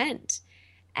content.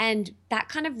 And that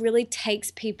kind of really takes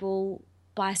people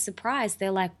by surprise. They're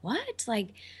like, what? Like,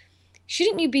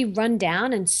 shouldn't you be run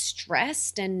down and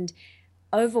stressed and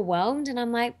overwhelmed? And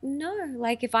I'm like, no,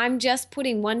 like, if I'm just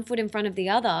putting one foot in front of the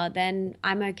other, then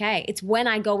I'm okay. It's when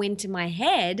I go into my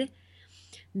head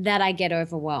that I get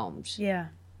overwhelmed. Yeah.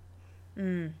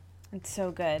 It's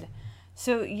so good.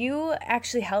 So you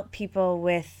actually help people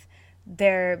with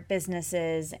their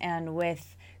businesses and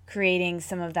with creating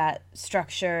some of that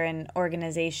structure and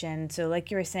organization. So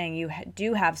like you were saying, you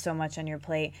do have so much on your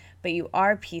plate, but you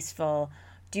are peaceful.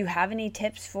 Do you have any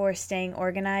tips for staying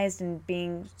organized and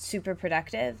being super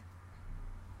productive?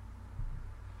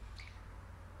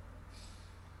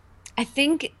 I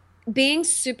think being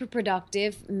super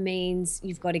productive means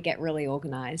you've got to get really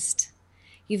organized.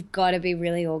 You've got to be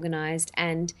really organized.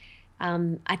 And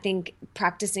I think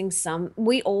practicing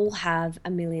we all have a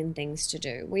million things to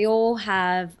do. We all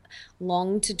have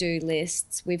long to-do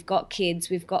lists. We've got kids,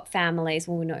 we've got families.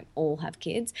 Well, we don't all have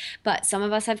kids, but some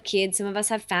of us have kids, some of us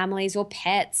have families or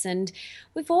pets, and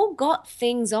we've all got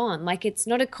things on. Like, it's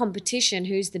not a competition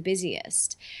who's the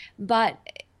busiest, but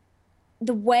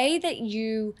the way that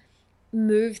you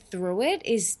move through it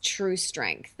is true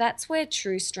strength. That's where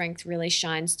true strength really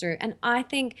shines through. And I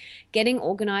think getting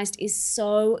organized is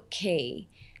so key.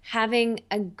 Having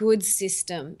a good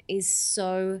system is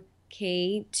so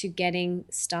key to getting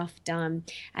stuff done.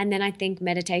 And then I think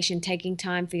meditation, taking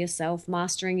time for yourself,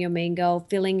 mastering your mean girl,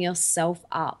 filling yourself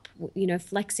up,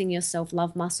 flexing your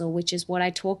self-love muscle, which is what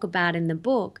I talk about in the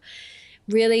book,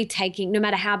 really taking, no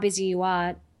matter how busy you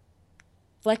are,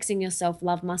 flexing your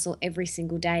self-love muscle every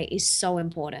single day is so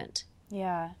important.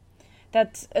 Yeah.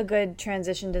 That's a good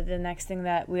transition to the next thing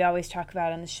that we always talk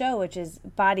about on the show, which is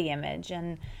body image.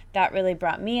 And that really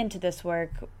brought me into this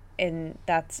work, and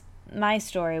that's my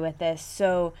story with this.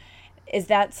 So is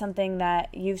that something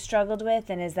that you've struggled with?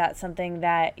 And is that something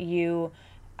that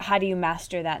how do you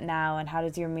master that now? And how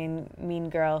does your mean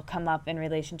girl come up in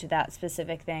relation to that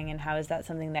specific thing? And how is that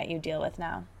something that you deal with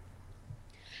now?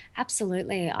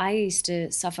 Absolutely. I used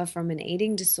to suffer from an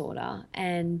eating disorder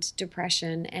and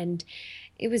depression, and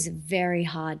it was a very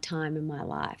hard time in my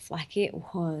life. Like, it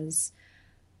was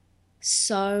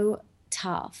so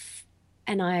tough.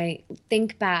 And I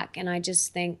think back and I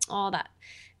just think, oh, that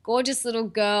gorgeous little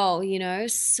girl,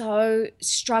 so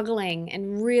struggling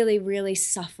and really, really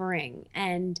suffering.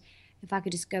 And if I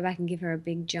could just go back and give her a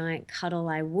big giant cuddle,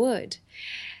 I would.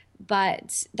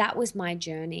 But that was my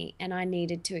journey, and I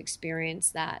needed to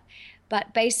experience that.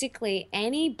 But basically,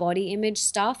 any body image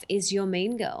stuff is your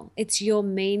mean girl. It's your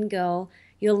mean girl.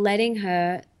 You're letting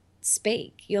her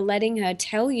speak. You're letting her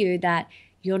tell you that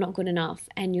you're not good enough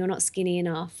and you're not skinny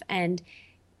enough, and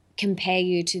compare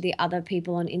you to the other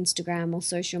people on Instagram or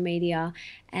social media,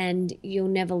 and you'll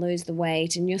never lose the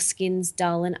weight, and your skin's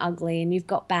dull and ugly, and you've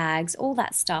got bags, all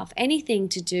that stuff. Anything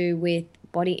to do with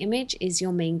body image is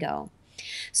your mean girl.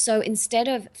 So instead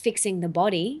of fixing the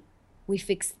body,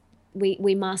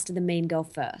 we master the mean girl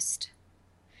first.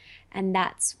 And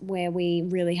that's where we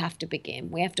really have to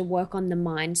begin. We have to work on the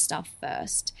mind stuff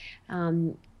first.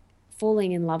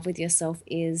 Falling in love with yourself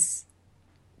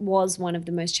was one of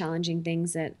the most challenging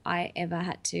things that I ever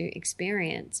had to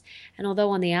experience. And although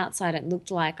on the outside it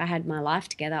looked like I had my life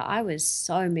together, I was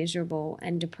so miserable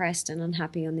and depressed and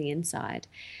unhappy on the inside.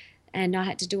 And I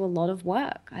had to do a lot of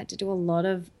work. I had to do a lot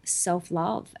of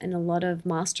self-love and a lot of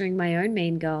mastering my own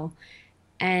mean girl,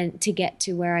 and to get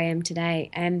to where I am today.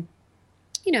 And,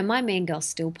 my mean girl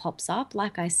still pops up,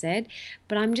 like I said,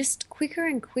 but I'm just quicker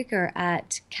and quicker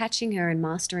at catching her and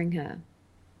mastering her.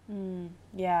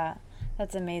 Yeah,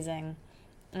 that's amazing.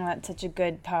 And that's such a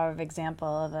good power of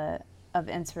example of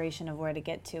inspiration of where to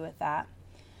get to with that.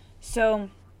 So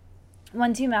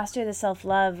once you master the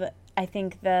self-love, I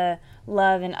think the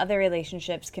love in other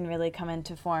relationships can really come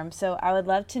into form. So I would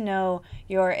love to know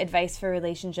your advice for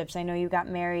relationships. I know you got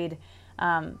married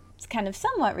kind of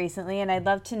somewhat recently, and I'd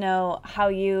love to know how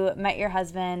you met your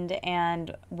husband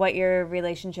and what your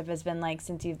relationship has been like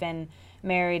since you've been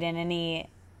married, and any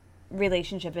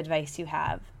relationship advice you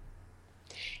have.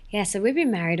 Yeah, so we've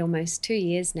been married almost 2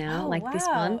 years now, this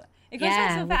month. It goes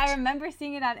by so fast. I remember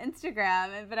seeing it on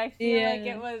Instagram, but I feel like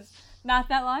it was not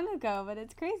that long ago, but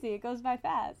it's crazy. It goes by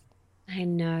fast. I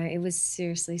know. It was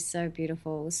seriously so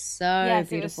beautiful. It was so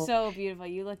beautiful. It was so beautiful.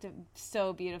 You looked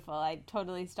so beautiful. I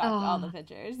totally stalked all the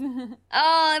pictures.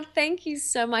 Oh, thank you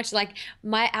so much. Like,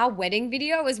 our wedding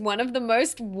video is one of the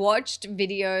most watched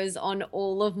videos on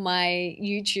all of my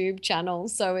YouTube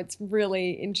channels. So it's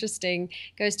really interesting.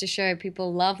 Goes to show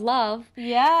people love.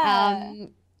 Yeah.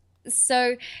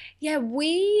 So yeah,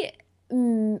 we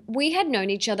had known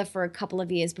each other for a couple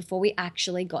of years before we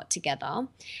actually got together.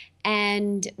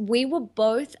 And we were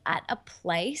both at a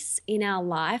place in our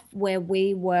life where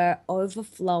we were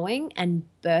overflowing and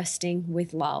bursting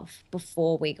with love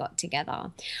before we got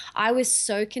together. I was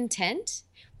so content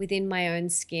within my own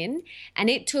skin, and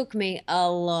it took me a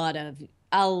lot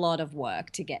of work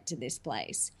to get to this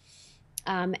place.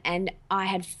 And I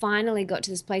had finally got to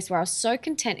this place where I was so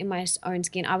content in my own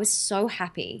skin. I was so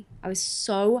happy. I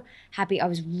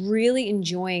was really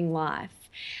enjoying life.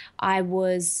 I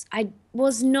was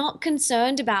not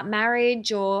concerned about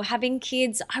marriage or having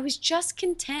kids. I was just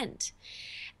content.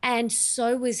 And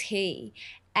so was he.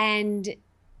 And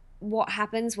what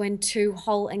happens when two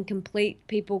whole and complete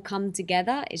people come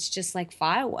together? It's just like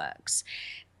fireworks.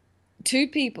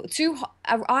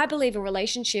 I believe a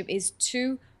relationship is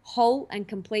two whole and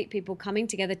complete people coming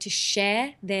together to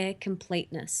share their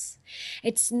completeness.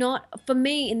 It's not, for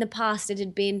me in the past, it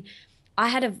had been, I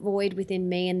had a void within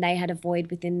me and they had a void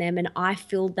within them, and I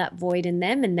filled that void in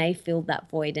them and they filled that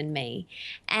void in me.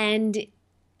 And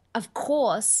of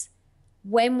course,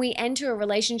 when we enter a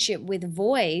relationship with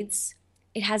voids,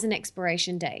 it has an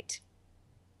expiration date,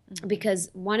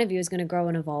 because one of you is going to grow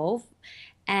and evolve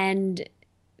and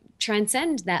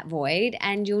transcend that void,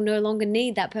 and you'll no longer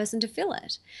need that person to fill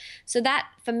it. So that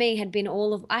for me had been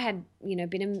I had,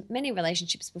 been in many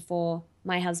relationships before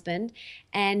my husband,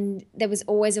 and there was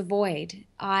always a void.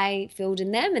 I filled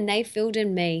in them and they filled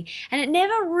in me, and it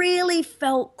never really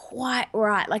felt quite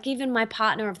right. Like even my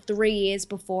partner of 3 years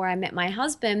before I met my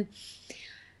husband,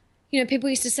 people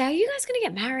used to say, are you guys going to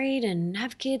get married and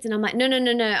have kids? And I'm like, no, no,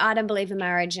 no, no. I don't believe in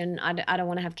marriage and I don't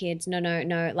want to have kids. No, no,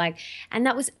 no. Like, and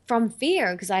that was from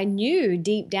fear because I knew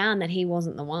deep down that he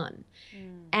wasn't the one.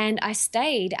 And I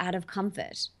stayed out of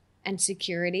comfort and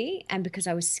security and because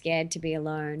I was scared to be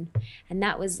alone. And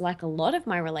that was like a lot of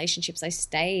my relationships. I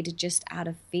stayed just out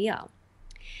of fear.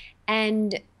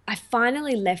 And I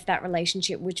finally left that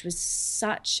relationship, which was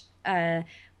such a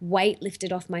weight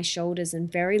lifted off my shoulders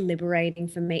and very liberating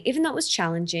for me, even though it was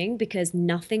challenging because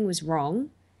nothing was wrong.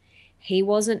 He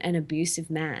wasn't an abusive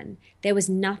man. There was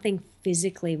nothing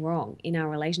physically wrong in our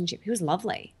relationship. He was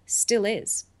lovely, still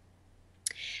is.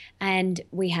 And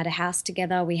we had a house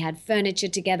together, we had furniture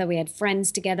together, we had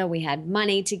friends together, we had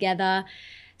money together.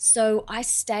 So I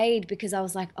stayed because I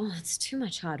was like, oh, it's too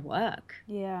much hard work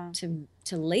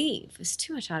to leave. It's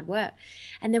too much hard work.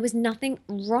 And there was nothing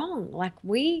wrong. Like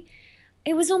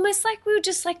it was almost like we were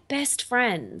just like best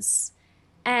friends.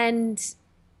 And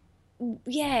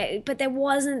yeah, but there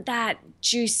wasn't that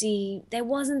juicy, there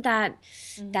wasn't that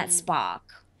spark.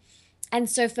 And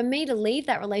so for me to leave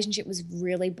that relationship was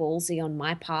really ballsy on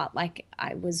my part. Like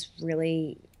I was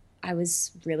really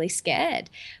scared.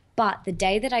 But the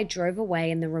day that I drove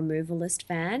away in the removalist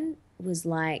van was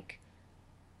like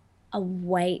a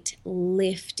weight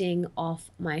lifting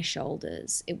off my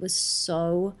shoulders. It was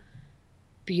so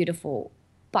beautiful.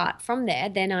 But from there,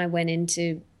 then I went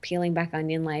into peeling back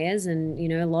onion layers and,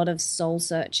 a lot of soul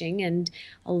searching and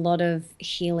a lot of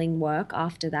healing work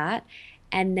after that.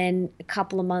 And then a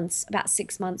couple of months, about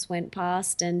 6 months went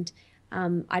past and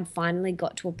I'd finally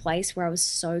got to a place where I was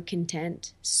so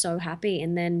content, so happy.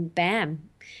 And then bam,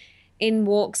 in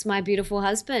walks my beautiful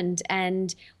husband.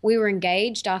 And we were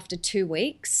engaged after 2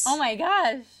 weeks. Oh my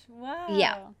gosh. Wow.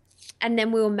 Yeah. And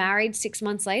then we were married 6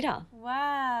 months later.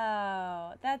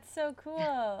 Wow. That's so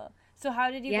cool. So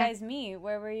how did you guys meet?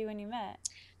 Where were you when you met?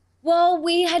 Well,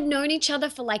 we had known each other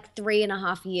for like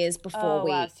 3.5 years before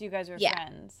wow. So you guys were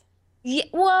friends. Yeah,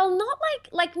 well, not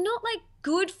like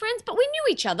good friends, but we knew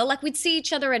each other. Like we'd see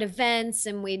each other at events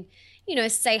and we'd,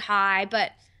 say hi,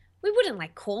 but we wouldn't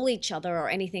like call each other or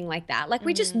anything like that. Like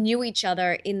we just knew each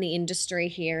other in the industry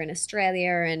here in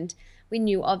Australia and we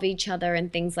knew of each other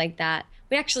and things like that.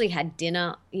 We actually had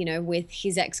dinner, with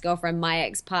his ex-girlfriend, my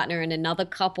ex-partner and another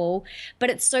couple. But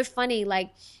it's so funny,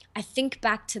 like I think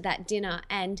back to that dinner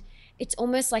and it's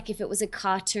almost like if it was a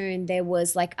cartoon, there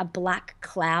was like a black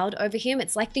cloud over him.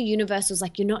 It's like the universe was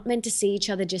like, you're not meant to see each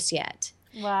other just yet.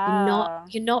 Wow.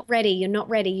 You're not ready. You're not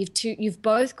ready. You've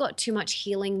both got too much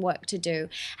healing work to do.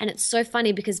 And it's so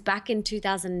funny because back in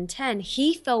 2010,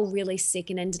 he fell really sick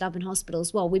and ended up in hospital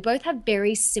as well. We both have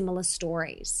very similar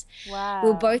stories. Wow.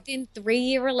 We were both in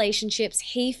 3-year relationships.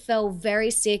 He fell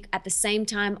very sick at the same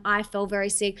time. I fell very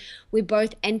sick. We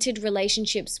both entered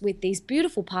relationships with these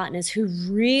beautiful partners who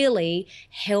really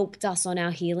helped us on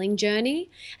our healing journey.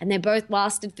 And they both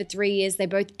lasted for 3 years. They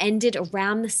both ended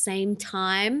around the same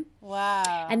time.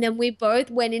 Wow. And then we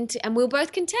both went into, and we were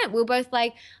both content. We were both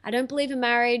like, I don't believe in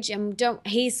marriage and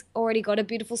he's already got a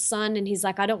beautiful son. And he's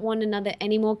like, I don't want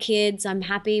any more kids. I'm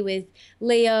happy with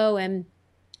Leo and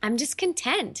I'm just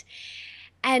content.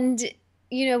 And,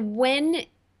 when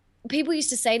people used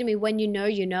to say to me, when you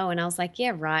know, and I was like,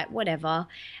 yeah, right, whatever.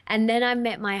 And then I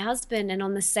met my husband and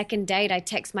on the second date, I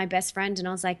text my best friend and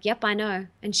I was like, yep, I know.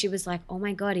 And she was like, oh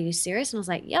my God, are you serious? And I was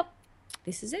like, yep,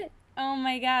 this is it. Oh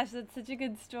my gosh, that's such a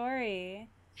good story.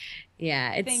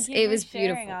 Yeah, it was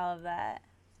sharing beautiful. All of that.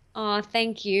 Oh,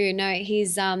 thank you. No,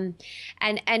 he's and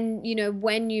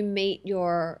when you meet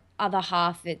your other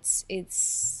half,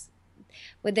 it's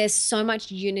where there's so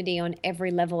much unity on every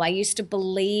level. I used to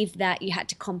believe that you had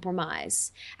to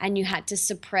compromise and you had to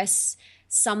suppress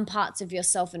some parts of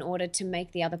yourself in order to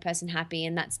make the other person happy.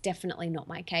 And that's definitely not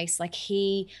my case. Like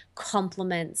he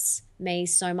compliments me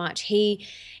so much. He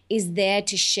is there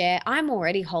to share. I'm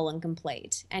already whole and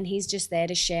complete and he's just there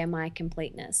to share my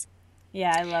completeness.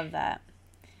 Yeah, I love that.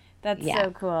 That's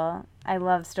so cool. I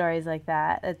love stories like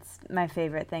that. It's my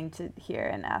favorite thing to hear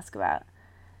and ask about.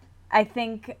 I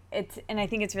think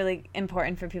it's really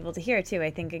important for people to hear too. I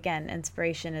think again,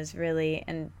 inspiration is really,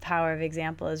 and power of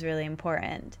example is really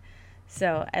important.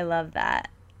 So I love that.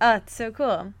 Oh, it's so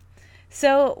cool.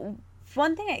 So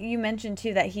one thing that you mentioned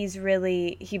too, that he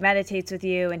meditates with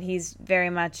you and he's very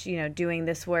much, doing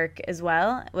this work as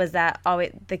well. Was that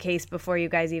always the case before you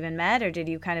guys even met, or did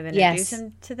you kind of introduce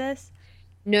him to this?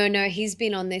 No, he's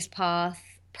been on this path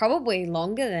probably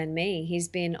longer than me. He's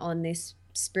been on this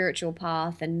spiritual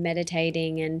path and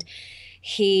meditating, and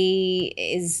he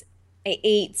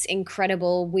eats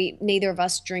incredible. Neither of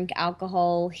us drink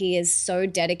alcohol. He is so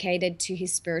dedicated to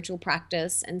his spiritual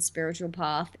practice and spiritual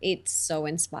path. It's so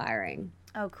inspiring.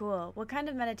 Oh, cool. What kind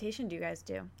of meditation do you guys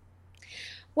do?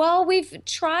 Well, we've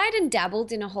tried and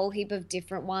dabbled in a whole heap of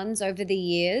different ones over the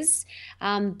years,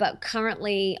 but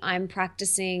currently I'm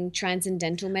practicing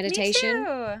transcendental Me meditation.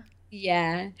 too.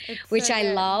 Yeah, It's which so I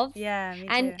good. love. Yeah, me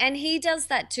And too. he does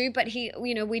that too, but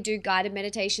we do guided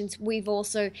meditations.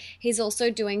 He's also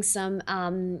doing some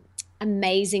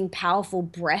amazing, powerful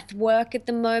breath work at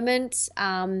the moment,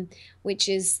 which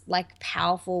is like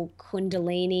powerful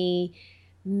Kundalini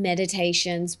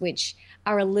meditations, which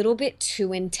are a little bit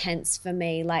too intense for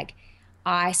me. Like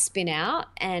I spin out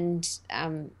and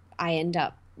I end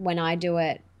up, when I do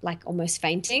it, like almost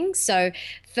fainting. So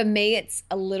for me, it's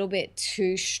a little bit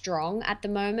too strong at the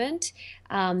moment.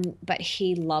 But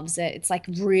he loves it. It's like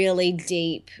really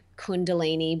deep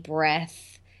Kundalini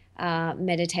breath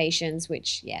meditations,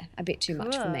 which, yeah, a bit too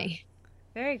much for Cool. me.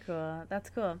 Very cool. That's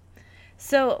cool.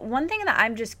 So, one thing that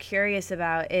I'm just curious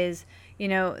about is,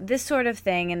 this sort of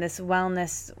thing in this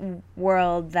wellness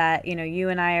world that, you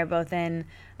and I are both in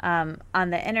on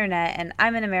the internet, and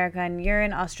I'm in America and you're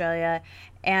in Australia.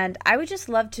 And I would just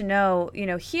love to know,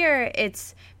 here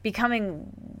it's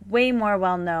becoming way more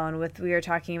well known with, we were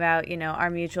talking about, our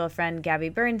mutual friend Gabby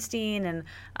Bernstein,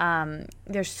 and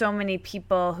there's so many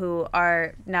people who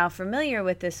are now familiar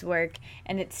with this work,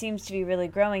 and it seems to be really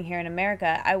growing here in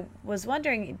America. I was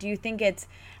wondering, do you think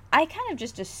I kind of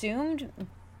just assumed,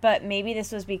 but maybe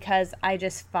this was because I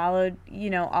just followed,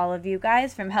 all of you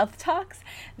guys from Health Talks,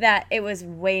 that it was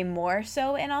way more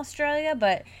so in Australia.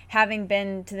 But having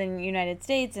been to the United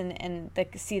States and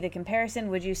see the comparison,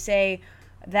 would you say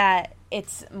that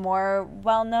it's more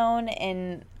well known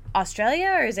in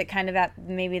Australia, or is it kind of at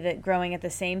maybe growing at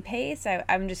the same pace?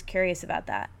 I'm just curious about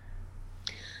that.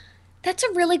 That's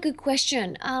a really good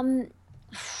question.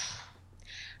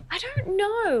 I don't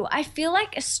know. I feel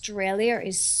like Australia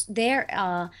is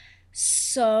there's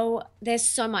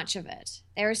so much of it.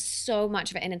 There is so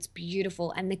much of it and it's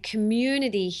beautiful, and the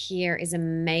community here is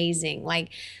amazing. Like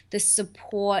the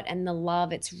support and the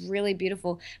love, it's really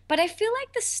beautiful. But I feel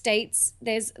like the States,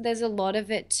 there's a lot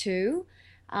of it too.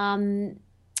 Um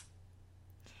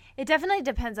It definitely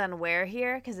depends on where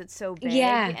here, because it's so big,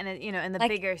 yeah, and in the like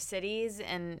bigger cities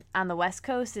and on the West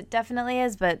Coast, it definitely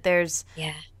is. But there's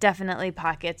yeah. definitely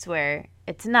pockets where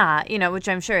it's not, which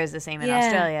I'm sure is the same in Yeah.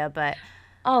 Australia. But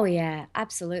Oh yeah,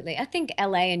 absolutely. I think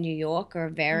LA and New York are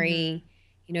hmm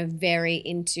very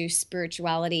into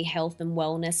spirituality, health and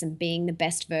wellness and being the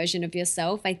best version of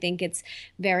yourself. I think it's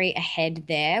very ahead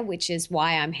there, which is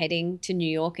why I'm heading to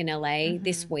New York and LA hmm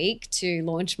this week to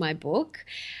launch my book,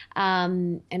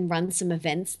 and run some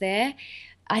events there.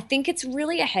 I think it's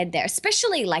really ahead there,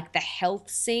 especially like the health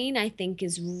scene, I think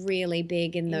is really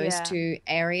big in those yeah, two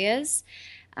areas.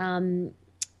 Um,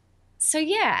 so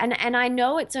yeah, and I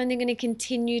know it's only going to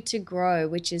continue to grow,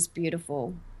 which is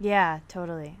beautiful. yeah,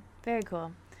 totally, very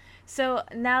cool. So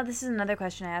now this is another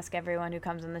question I ask everyone who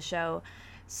comes on the show.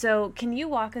 So can you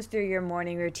walk us through your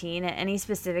morning routine and any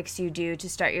specifics you do to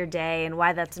start your day, and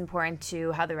why that's important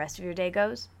to how the rest of your day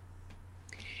goes?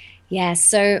 Yeah,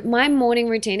 so my morning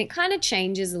routine, it kind of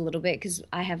changes a little bit because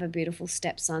I have a beautiful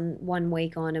stepson, 1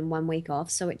 week on and 1 week off,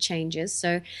 so it changes.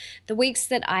 So the weeks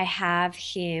that I have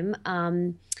him,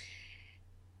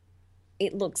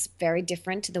 it looks very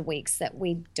different to the weeks that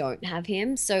we don't have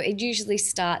him. So it usually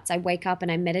starts, I wake up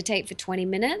and I meditate for 20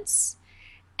 minutes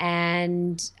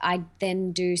and I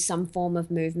then do some form of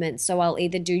movement. So I'll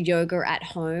either do yoga at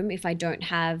home if I don't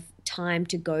have time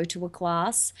to go to a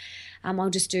class. I'll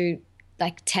just do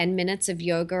like 10 minutes of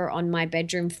yoga on my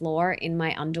bedroom floor in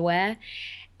my underwear.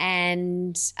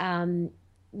 And,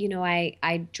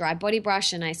 I dry body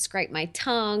brush and I scrape my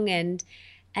tongue and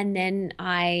then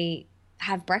I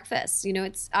have breakfast.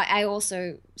 I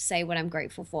also say what I'm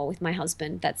grateful for with my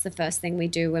husband. That's the first thing we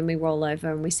do when we roll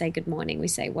over and we say good morning. We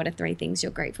say, what are 3 things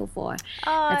you're grateful for?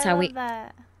 Oh, That's I how love we,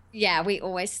 that. yeah, we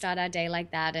always start our day like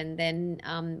that. And then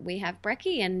we have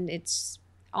brekkie and it's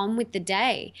on with the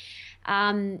day.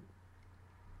 Um,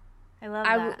 I love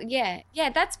that. yeah,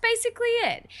 that's basically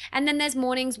it. And then there's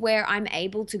mornings where I'm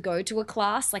able to go to a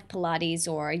class like Pilates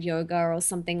or yoga or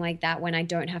something like that when I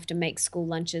don't have to make school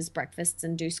lunches, breakfasts,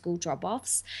 and do school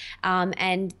drop-offs.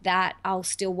 And that I'll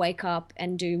still wake up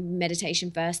and do meditation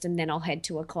first, and then I'll head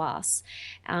to a class,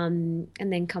 and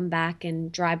then come back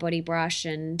and dry body brush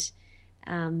and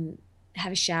um,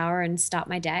 have a shower and start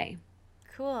my day.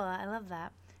 Cool. I love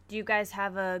that. Do you guys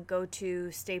have a go-to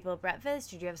staple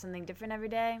breakfast? Or do you have something different every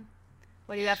day?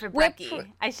 What do you have for We're brekkie?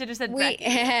 I should have said We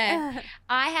brekkie.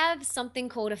 I have something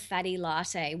called a fatty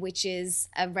latte, which is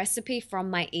a recipe from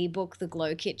my ebook, The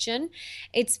Glow Kitchen.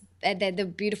 It's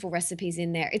the beautiful recipes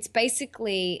in there. It's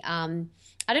basically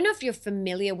a I don't know if you're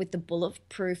familiar with the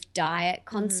bulletproof diet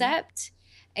concept.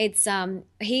 It's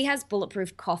he has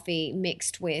bulletproof coffee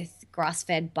mixed with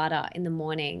grass-fed butter in the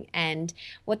morning, and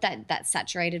what that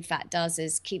saturated fat does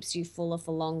is keeps you fuller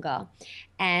for longer,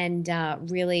 and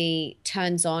really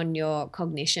turns on your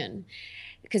cognition,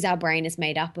 because our brain is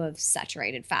made up of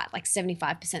saturated fat, like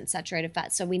 75% saturated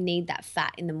fat. So we need that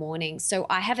fat in the morning. So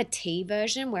I have a tea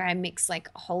version where I mix like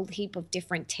a whole heap of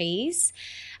different teas.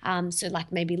 So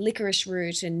like maybe licorice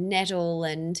root and nettle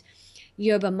and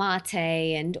yerba mate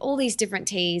and all these different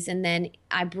teas. And then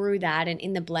I brew that, and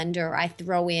in the blender I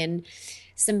throw in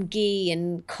some ghee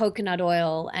and coconut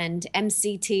oil and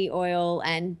MCT oil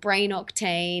and brain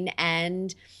octane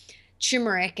and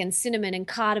turmeric and cinnamon and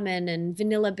cardamom and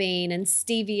vanilla bean and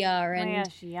stevia and oh my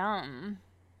gosh, yum.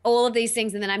 all of these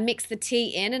things. And then I mix the tea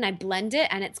in and I blend it,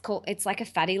 and it's like a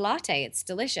fatty latte. It's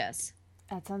delicious.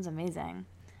 That sounds amazing.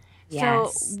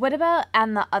 Yes. So what about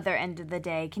on the other end of the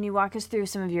day? Can you walk us through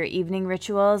some of your evening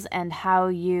rituals and how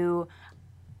you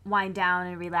wind down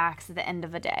and relax at the end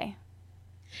of a day?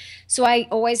 So I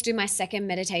always do my second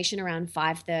meditation around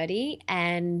 5:30,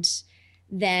 and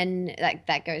then like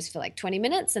that goes for like 20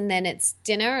 minutes, and then it's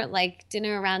dinner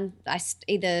around,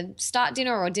 either start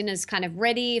dinner or dinner's kind of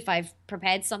ready if I've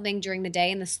prepared something during the day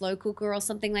in the slow cooker or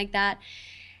something like that.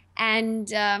 And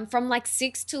from like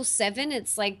 6 till 7,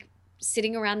 it's like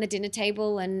sitting around the dinner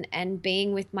table and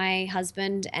being with my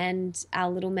husband and our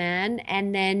little man.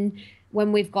 And then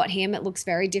when we've got him, it looks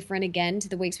very different again to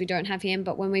the weeks we don't have him.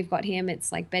 But when we've got him,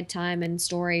 it's like bedtime and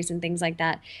stories and things like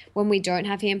that. When we don't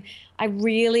have him, I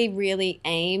really, really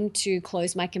aim to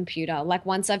close my computer. Like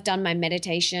once I've done my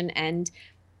meditation and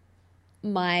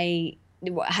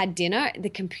had dinner,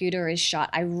 the computer is shut.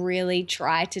 I really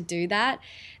try to do that.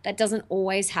 That doesn't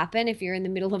always happen if you're in the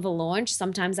middle of a launch.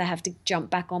 Sometimes I have to jump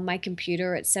back on my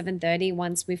computer at 7:30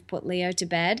 once we've put Leo to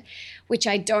bed, which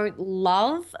I don't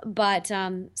love, but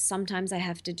sometimes I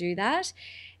have to do that.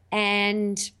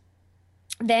 And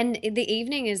then the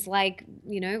evening is like,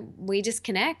 we just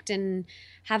connect and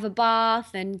have a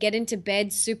bath and get into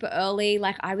bed super early.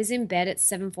 Like I was in bed at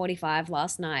 7:45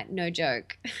 last night, no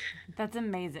joke. That's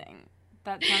amazing.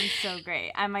 That sounds so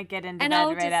great. I might get into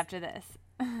bed right after this.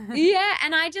 Yeah,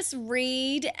 and I just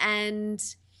read and,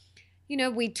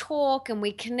 we talk and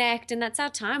we connect, and that's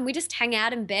our time. We just hang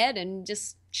out in bed and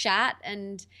just chat,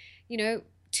 and,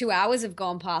 2 hours have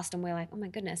gone past and we're like, oh my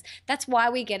goodness. That's why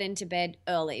we get into bed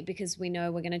early, because we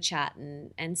know we're going to chat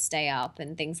and stay up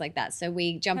and things like that. So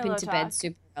we jump into bed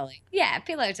super early. Yeah,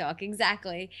 pillow talk,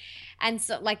 exactly. And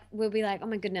so like we'll be like, oh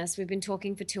my goodness, we've been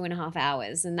talking for 2.5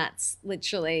 hours, and that's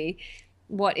literally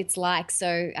what it's like.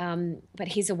 So but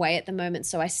he's away at the moment,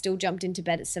 so I still jumped into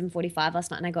bed at 7:45 last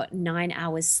night, and I got 9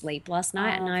 hours sleep last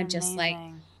night. And I'm just like,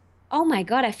 oh my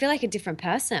God, I feel like a different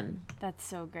person. That's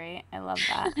so great. I love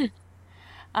that.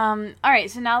 All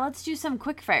right, so now let's do some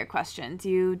quick fire questions.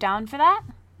 You down for that?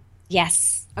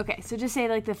 Yes. Okay, so just say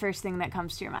like the first thing that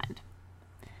comes to your mind.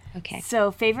 Okay.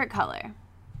 So favorite color?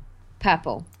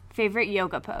 Purple. Favorite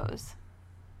yoga pose?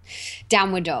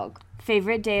 Downward dog.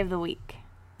 Favorite day of the week?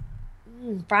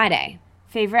 Friday.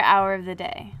 Favorite hour of the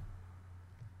day?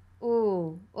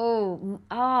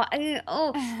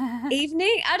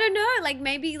 Evening? I don't know, like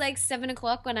maybe like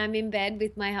 7:00 when I'm in bed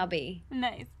with my hubby.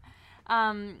 Nice.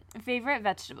 Favorite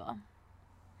vegetable?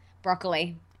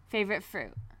 Broccoli. Favorite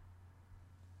fruit?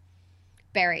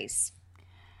 Berries.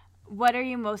 What are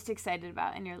you most excited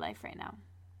about in your life right now?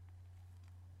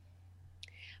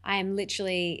 I am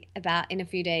literally about in a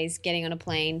few days getting on a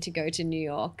plane to go to New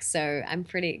York, so I'm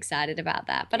pretty excited about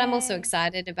that. But Yay. I'm also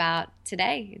excited about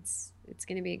today. It's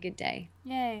going to be a good day.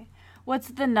 Yay. What's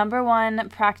the number one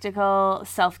practical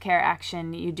self-care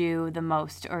action you do the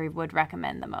most or would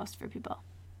recommend the most for people?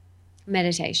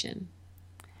 Meditation.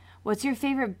 What's your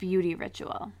favorite beauty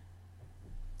ritual?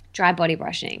 Dry body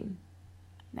brushing.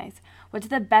 Nice. What's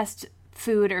the best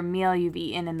food or meal you've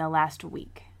eaten in the last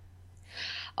week?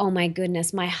 Oh my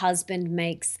goodness, my husband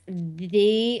makes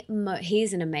he's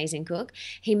an amazing cook.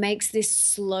 He makes this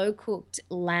slow cooked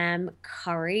lamb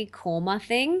curry korma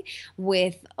thing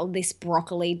with this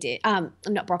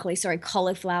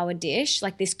cauliflower dish,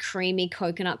 like this creamy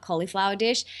coconut cauliflower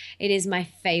dish. It is my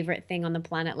favorite thing on the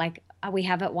planet. Like we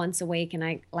have it once a week, and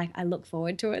I look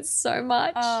forward to it so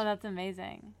much. Oh, that's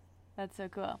amazing. That's so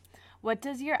cool. What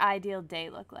does your ideal day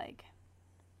look like?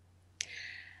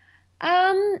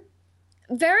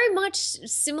 Very much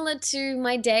similar to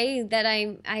my day that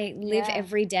I live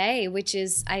every day, which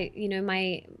is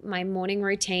my morning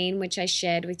routine, which I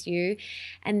shared with you,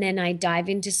 and then I dive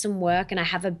into some work and I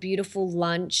have a beautiful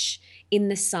lunch in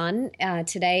the sun.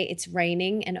 Today it's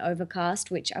raining and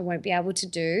overcast, which I won't be able to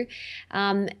do.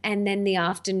 And then the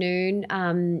afternoon,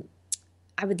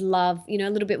 I would love, a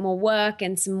little bit more work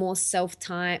and some more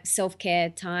self-care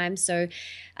time. So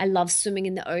I love swimming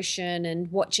in the ocean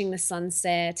and watching the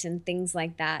sunset and things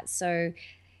like that. So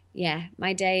yeah,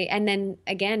 my day. And then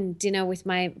again, dinner with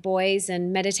my boys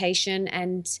and meditation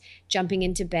and jumping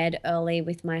into bed early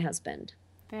with my husband.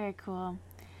 Very cool.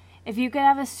 If you could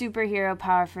have a superhero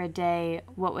power for a day,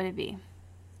 what would it be?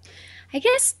 I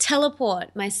guess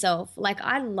teleport myself. Like,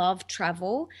 I love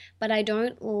travel, but I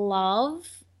don't love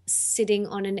sitting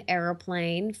on an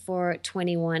airplane for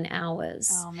 21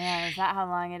 hours. Oh man, is that how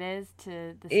long it is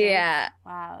to the States? Yeah.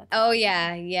 Wow. Oh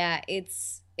yeah.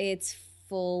 It's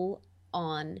full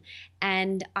on.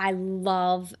 And I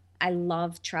love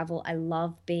travel. I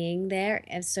love being there.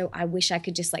 And so I wish I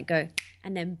could just like go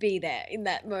and then be there in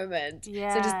that moment.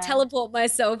 Yeah. So just teleport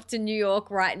myself to New York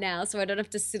right now so I don't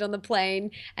have to sit on the plane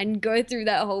and go through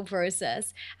that whole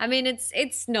process. I mean,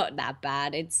 it's not that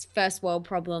bad. It's first world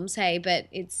problems, hey, but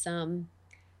it's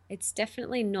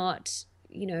definitely not,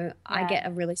 I get a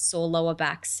really sore lower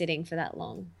back sitting for that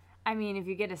long. I mean, if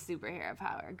you get a superhero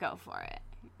power, go for it.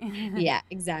 Yeah,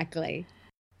 exactly.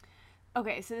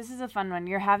 Okay, so this is a fun one.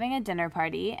 You're having a dinner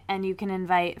party and you can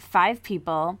invite 5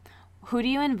 people. Who do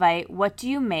you invite? What do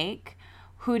you make?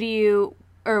 What do you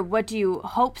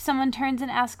hope someone turns and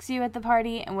asks you at the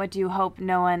party? And what do you hope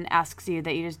no one asks you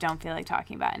that you just don't feel like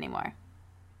talking about anymore?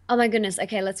 Oh my goodness.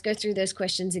 Okay, let's go through those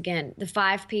questions again. The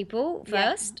 5 people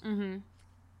first. Yeah. Mm-hmm.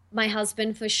 My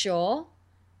husband for sure.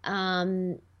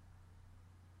 Oprah.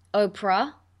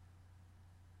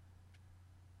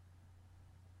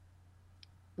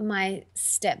 My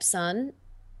stepson.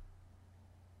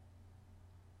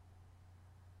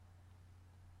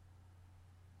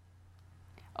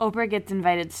 Oprah gets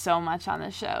invited so much on the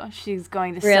show. She's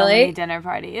going to so Really? many dinner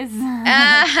parties.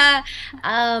 I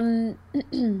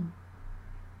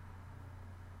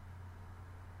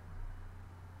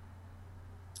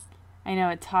know,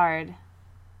 it's hard.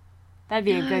 That'd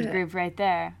be a good group right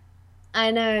there.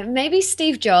 I know. Maybe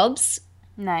Steve Jobs.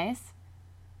 Nice.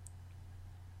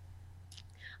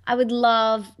 I would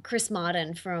love Chris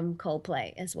Martin from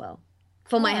Coldplay as well.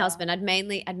 For my husband, I'd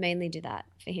mainly do that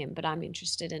for him, but I'm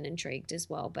interested and intrigued as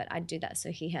well. But I'd do that so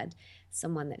he had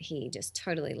someone that he just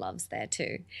totally loves there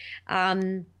too.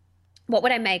 What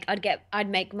would I make? I'd get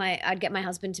my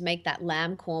husband to make that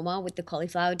lamb korma with the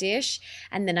cauliflower dish,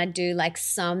 and then I'd do like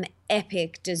some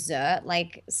epic dessert,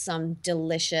 like some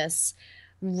delicious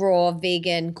raw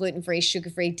vegan, gluten-free,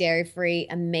 sugar-free, dairy-free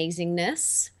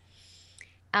amazingness.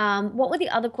 What were the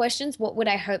other questions? What would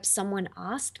I hope someone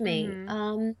asked me?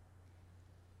 Mm-hmm.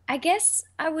 I guess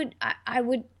I would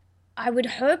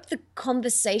hope the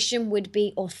conversation would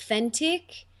be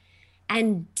authentic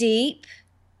and deep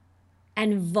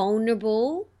and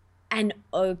vulnerable and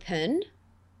open.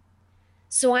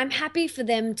 So I'm happy for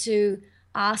them to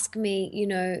ask me,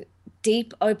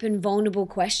 deep, open, vulnerable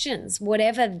questions,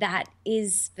 whatever that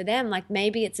is for them. Like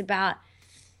maybe it's about,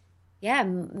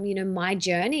 my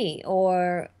journey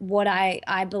or what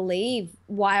I believe,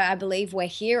 why I believe we're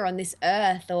here on this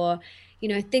earth or,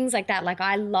 things like that. Like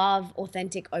I love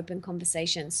authentic, open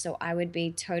conversations. So I would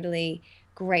be totally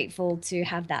grateful to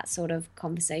have that sort of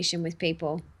conversation with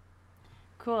people.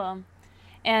 Cool.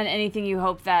 And anything you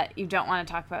hope that you don't want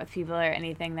to talk about with people or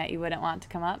anything that you wouldn't want to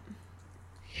come up?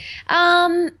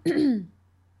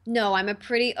 No, I'm a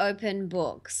pretty open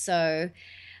book. So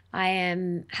I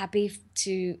am happy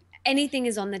anything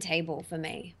is on the table for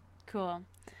me. Cool.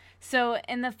 So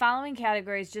in the following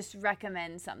categories, just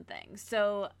recommend something.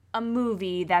 So a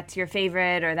movie that's your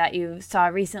favorite or that you saw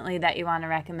recently that you want to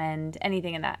recommend,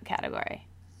 anything in that category.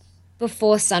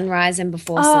 Before Sunrise and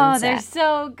Before Sunset. Oh, they're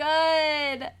so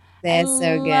good. They're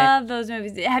so good. I love those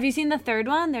movies. Have you seen the third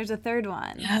one? There's a third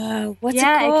one. Oh, what's it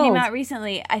called? Yeah, it came out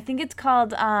recently. I think it's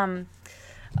called, I'll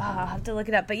have to look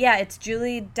it up. But yeah, it's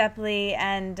Julie Delpy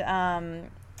and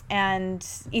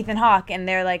Ethan Hawke, and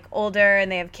they're like older and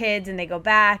they have kids and they go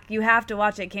back. You have to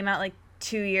watch it. It came out like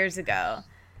 2 years ago.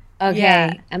 Okay,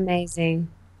 yeah. Amazing.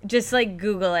 Just like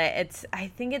Google it. I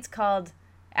think it's called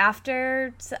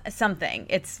After something.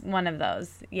 It's one of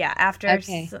those. Yeah, After.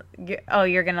 Okay.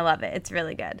 You're gonna love it. It's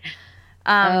really good.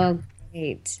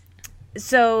 Great.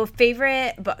 So,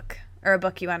 favorite book or a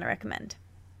book you want to recommend?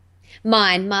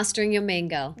 Mine, Mastering Your Mean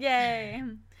Girl. Yay.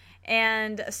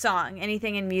 And a song,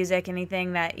 anything in music,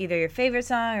 anything that either your favorite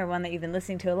song or one that you've been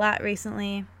listening to a lot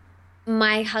recently?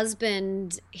 My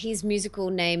husband, his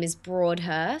musical name is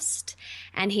Broadhurst,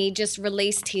 and he just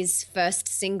released his first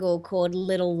single called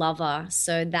Little Lover.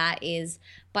 So that is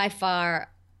by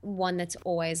far one that's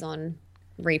always on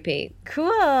repeat.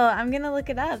 Cool. I'm going to look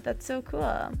it up. That's so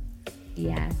cool.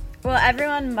 Yeah. Well,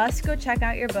 everyone must go check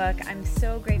out your book. I'm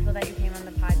so grateful that you came on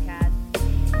the podcast.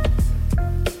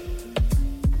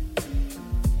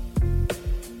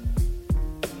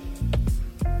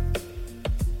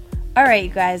 All right, you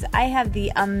guys, I have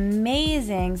the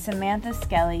amazing Samantha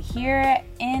Skelly here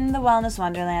in the Wellness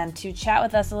Wonderland to chat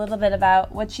with us a little bit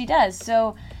about what she does.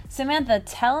 So, Samantha,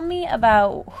 tell me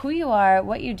about who you are,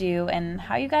 what you do, and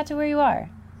how you got to where you are.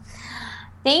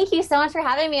 Thank you so much for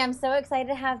having me. I'm so excited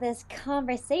to have this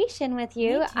conversation with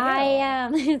you.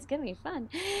 It's going to be fun.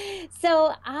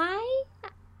 So,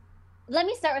 let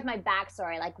me start with my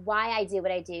backstory, like why I do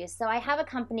what I do. So I have a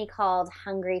company called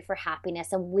Hungry for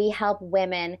Happiness, and we help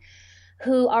women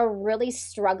who are really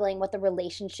struggling with the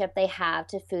relationship they have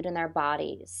to food in their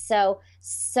bodies.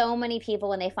 So many people,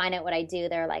 when they find out what I do,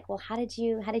 they're like, well, how did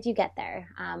you get there?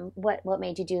 What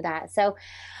made you do that? So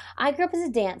I grew up as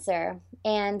a dancer,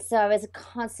 and so I was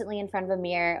constantly in front of a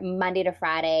mirror Monday to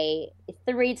Friday,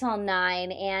 3 till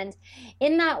 9. And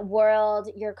in that world,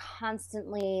 you're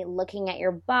constantly looking at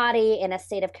your body in a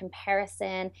state of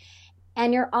comparison,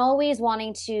 and you're always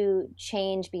wanting to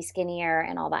change, be skinnier,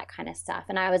 and all that kind of stuff.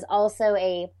 And I was also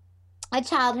a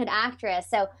childhood actress.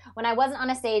 So when I wasn't on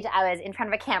a stage, I was in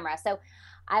front of a camera. So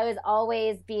I was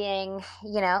always being,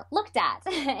 looked at.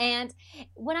 And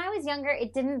when I was younger,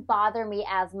 it didn't bother me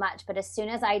as much. But as soon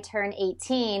as I turned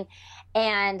 18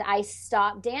 and I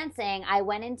stopped dancing, I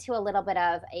went into a little bit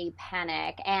of a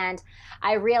panic. And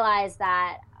I realized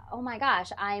that, oh my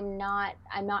gosh, I'm not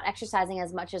exercising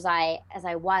as much as I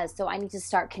was. So I need to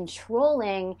start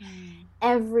controlling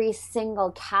every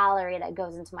single calorie that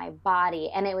goes into my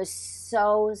body. And it was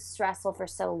so stressful for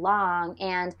so long.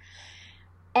 And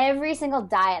every single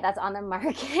diet that's on the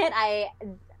market,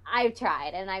 I've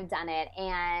tried and I've done it.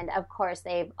 And of course,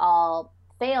 they've all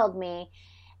failed me.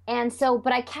 And so,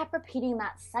 but I kept repeating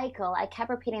that cycle. I kept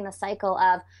repeating the cycle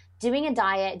of doing a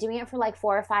diet, doing it for like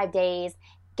 4 or 5 days,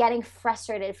 getting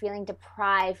frustrated, feeling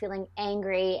deprived, feeling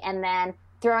angry, and then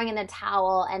throwing in the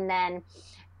towel, and then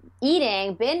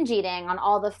binge eating on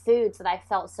all the foods that I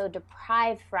felt so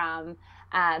deprived from.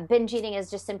 Binge eating is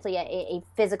just simply a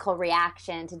physical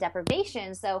reaction to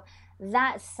deprivation. So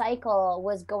that cycle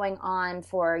was going on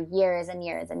for years and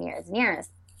years and years and years.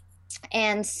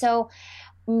 And so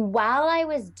while I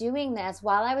was doing this,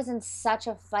 while I was in such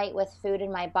a fight with food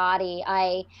in my body,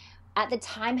 I at the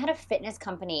time had a fitness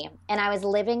company, and I was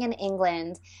living in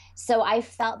England. So I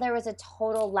felt there was a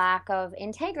total lack of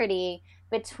integrity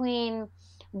between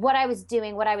what I was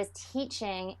doing, what I was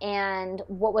teaching, and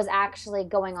what was actually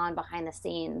going on behind the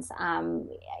scenes.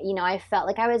 I felt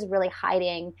like I was really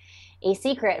hiding a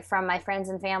secret from my friends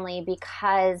and family,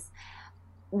 because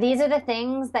these are the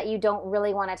things that you don't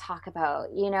really want to talk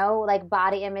about, like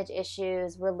body image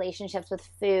issues, relationships with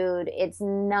food. It's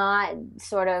not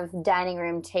sort of dining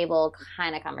room table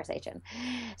kind of conversation.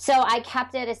 So I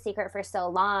kept it a secret for so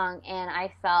long, and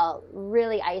I felt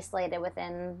really isolated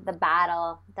within the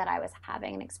battle that I was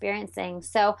having and experiencing.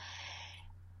 So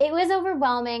it was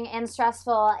overwhelming and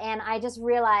stressful, and I just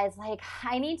realized, like,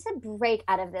 I need to break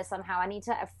out of this somehow. I need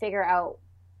to figure out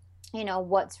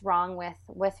what's wrong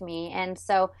with me. And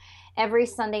so every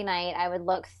Sunday night I would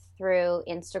look through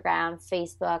Instagram,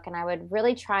 Facebook, and I would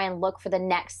really try and look for the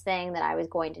next thing that I was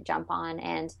going to jump on.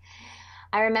 And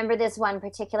I remember this one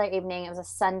particular evening, it was a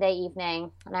Sunday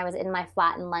evening, and I was in my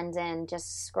flat in London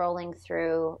just scrolling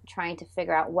through, trying to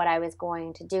figure out what I was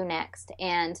going to do next.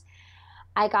 And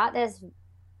I got this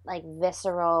like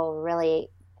visceral, really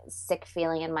sick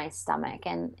feeling in my stomach,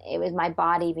 and it was my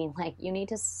body being like, you need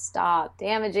to stop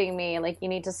damaging me, like you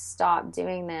need to stop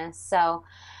doing this. So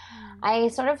I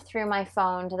sort of threw my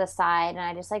phone to the side, and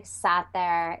I just like sat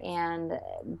there and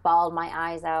bawled my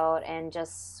eyes out and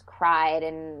just cried,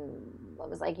 and I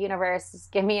was like, universe,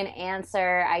 just give me an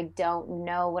answer. I don't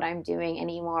know what I'm doing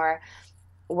anymore.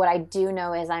 What I do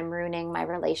know is I'm ruining my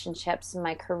relationships and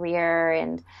my career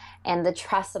and the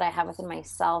trust that I have within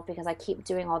myself, because I keep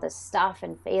doing all this stuff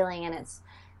and failing, and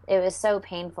it was so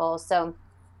painful. So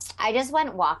I just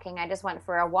went walking. I just went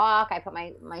for a walk. I put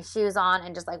my shoes on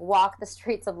and just like walked the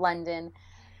streets of London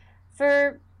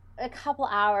for a couple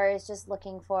hours, just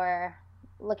looking for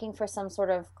some sort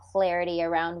of clarity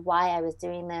around why I was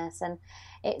doing this. And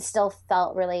it still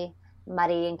felt really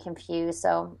muddy and confused.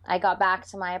 So I got back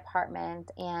to my apartment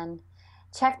and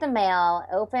checked the mail,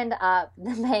 opened up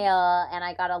the mail, and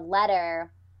I got a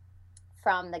letter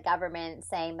from the government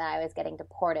saying that I was getting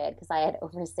deported because I had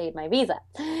overstayed my visa.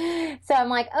 So I'm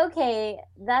like, okay,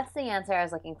 that's the answer I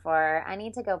was looking for. I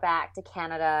need to go back to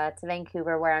Canada, to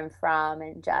Vancouver, where I'm from,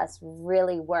 and just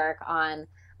really work on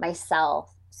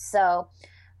myself. So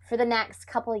for the next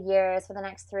couple of years, for the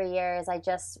next 3 years, I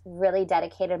just really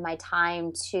dedicated my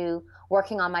time to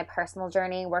working on my personal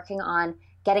journey, working on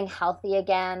getting healthy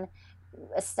again,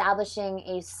 establishing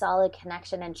a solid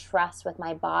connection and trust with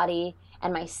my body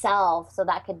and myself, so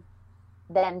that could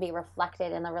then be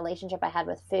reflected in the relationship I had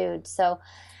with food. So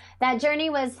that journey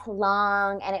was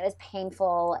long and it was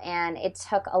painful, and it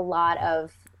took a lot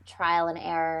of trial and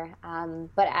error.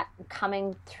 But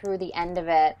coming through the end of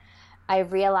it, I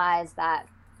realized that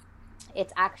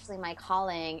it's actually my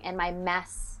calling, and my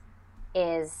mess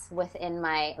is within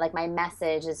my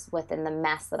message is within the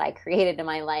mess that I created in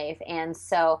my life. And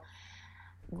so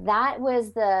that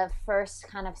was the first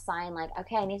kind of sign, like,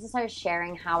 okay, I need to start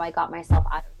sharing how I got myself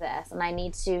out of this, and I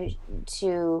need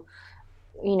to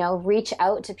reach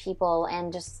out to people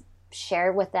and just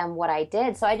share with them what I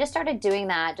did. So I just started doing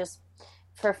that just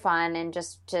for fun, and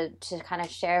just to kind of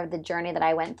share the journey that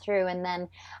I went through. And then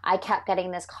I kept getting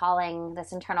this calling,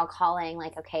 this internal calling,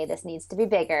 like, okay, this needs to be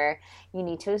bigger. You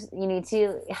need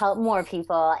to help more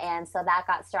people. And so that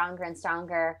got stronger and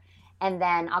stronger. And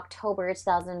then October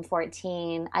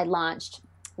 2014, I launched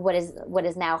what is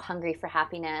now Hungry for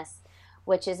Happiness,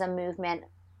 which is a movement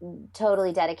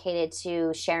totally dedicated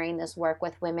to sharing this work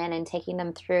with women and taking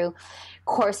them through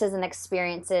courses and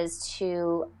experiences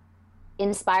to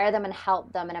inspire them and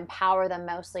help them and empower them,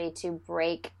 mostly to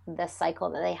break the cycle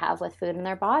that they have with food in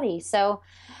their body. So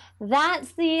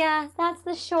that's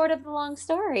the short of the long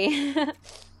story. Oh,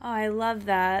 I love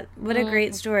that. What a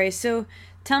great story. So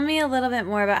tell me a little bit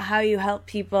more about how you help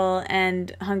people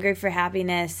and Hungry for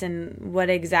Happiness, and what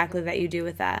exactly that you do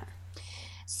with that.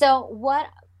 So what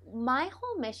my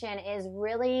whole mission is,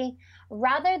 really,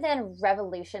 rather than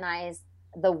revolutionize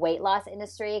the weight loss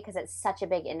industry, because it's such a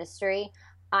big industry,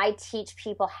 I teach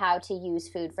people how to use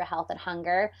food for health and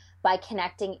hunger by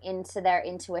connecting into their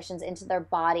intuitions, into their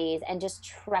bodies, and just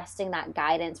trusting that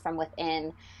guidance from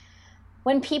within.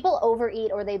 When people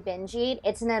overeat or they binge eat,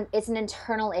 it's an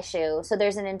internal issue. So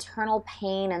there's an internal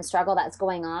pain and struggle that's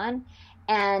going on.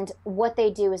 And what they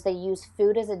do is they use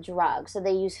food as a drug. So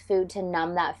they use food to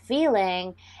numb that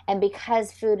feeling. And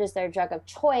because food is their drug of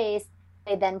choice,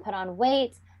 they then put on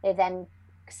weight. They then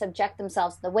subject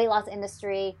themselves to the weight loss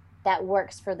industry that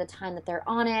works for the time that they're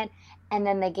on it. And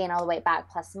then they gain all the weight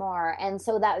back plus more. And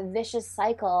so that vicious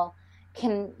cycle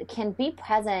can be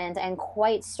present and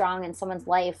quite strong in someone's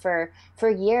life for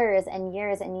years and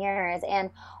years and years. And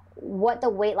what the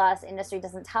weight loss industry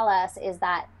doesn't tell us is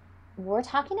that we're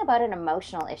talking about an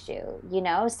emotional issue,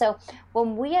 So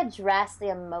when we address the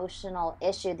emotional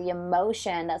issue, the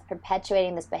emotion that's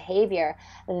perpetuating this behavior,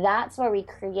 that's where we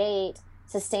create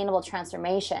sustainable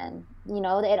transformation.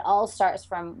 It all starts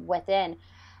from within.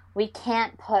 We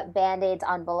can't put Band-Aids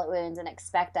on bullet wounds and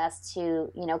expect us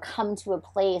to, come to a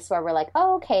place where we're like,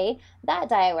 oh, okay, that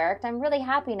diet worked. I'm really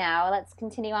happy now. Let's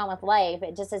continue on with life.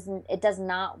 It just isn't, it does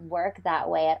not work that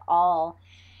way at all.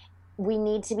 We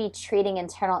need to be treating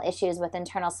internal issues with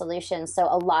internal solutions. So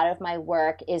a lot of my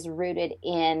work is rooted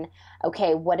in,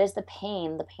 okay, what is the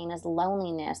pain? The pain is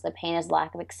loneliness. The pain is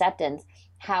lack of acceptance.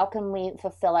 How can we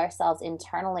fulfill ourselves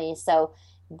internally so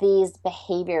these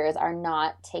behaviors are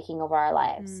not taking over our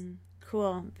lives?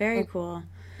 Cool. Very cool.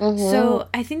 Mm-hmm. So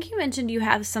I think you mentioned you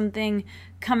have something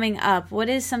coming up. What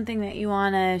is something that you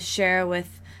want to share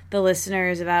with the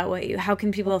listeners about how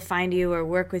can people find you or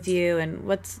work with you, and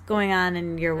what's going on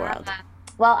in your world?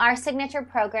 Well, our signature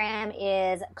program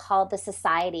is called The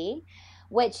Society,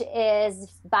 which is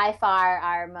by far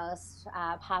our most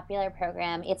popular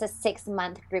program. It's a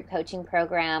 6-month group coaching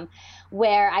program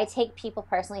where I take people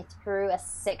personally through a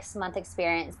 6-month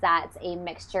experience that's a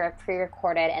mixture of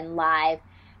pre-recorded and live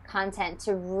content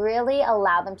to really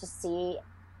allow them to see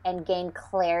and gain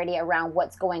clarity around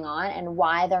what's going on and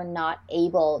why they're not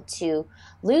able to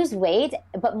lose weight,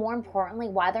 but more importantly,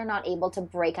 why they're not able to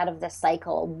break out of this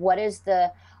cycle. What is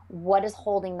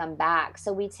holding them back?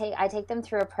 So I take them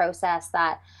through a process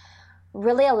that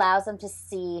really allows them to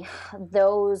see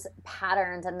those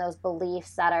patterns and those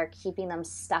beliefs that are keeping them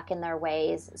stuck in their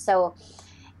ways. So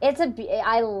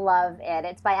I love it.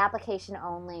 It's by application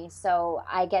only. So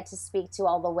I get to speak to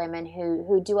all the women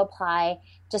who do apply,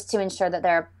 just to ensure that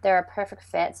they're a perfect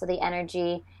fit. So the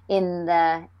energy in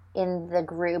the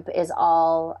group is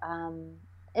all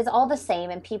the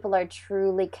same, and people are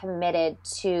truly committed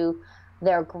to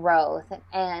their growth.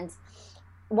 And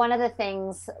one of the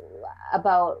things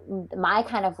about my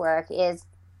kind of work is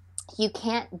you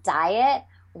can't diet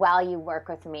while you work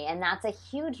with me. And that's a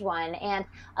huge one. And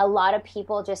a lot of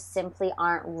people just simply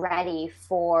aren't ready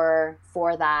for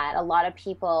that. A lot of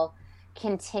people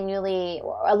continually,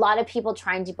 a lot of people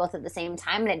try and do both at the same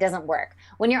time, and it doesn't work.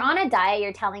 When you're on a diet,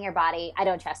 you're telling your body, I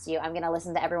don't trust you. I'm going to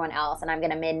listen to everyone else, and I'm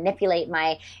going to manipulate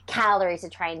my calories to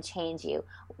try and change you.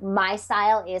 My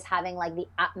style is having like the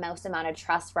utmost amount of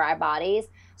trust for our bodies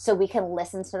so we can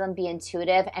listen to them, be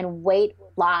intuitive, and weight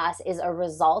loss is a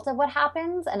result of what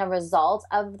happens and a result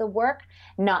of the work,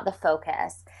 not the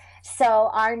focus. So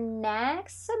our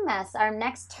next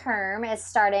term is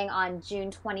starting on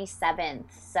June 27th.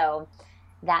 So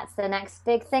that's the next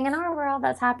big thing in our world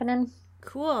that's happening.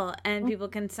 Cool. And people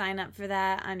can sign up for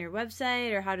that on your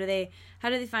website, or how do they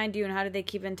find you, and how do they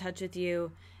keep in touch with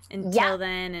you until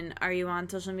then? And are you on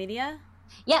social media?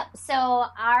 Yep. So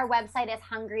our website is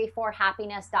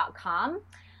hungryforhappiness.com.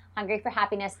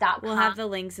 hungryforhappiness.com. We'll have the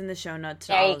links in the show notes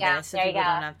to all of this, so people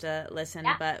don't have to listen.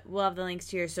 Yeah. But we'll have the links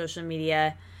to your social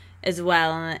media as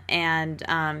well. And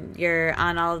you're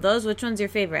on all of those. Which one's your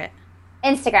favorite?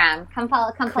 Instagram. Come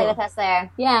play with us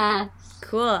there. Yeah.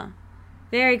 Cool.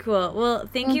 Very cool. Well,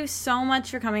 thank you so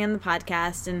much for coming on the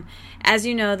podcast. And as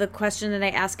you know, the question that I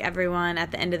ask everyone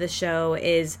at the end of the show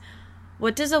is,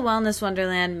 what does a wellness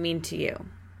wonderland mean to you?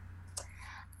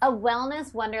 A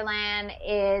wellness wonderland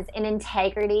is an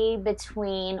integrity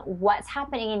between what's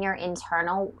happening in your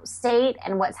internal state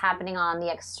and what's happening on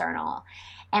the external.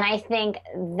 And I think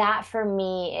that for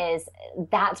me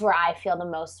that's where I feel the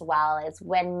most well, is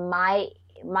when my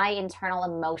internal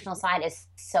emotional side is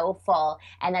so full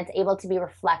and that's able to be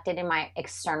reflected in my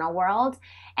external world.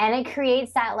 And it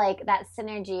creates that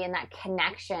synergy and that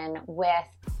connection with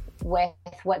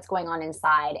what's going on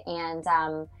inside. And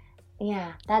that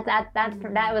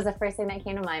was the first thing that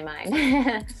came to my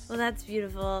mind. Well, that's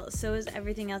beautiful. So is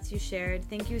everything else you shared.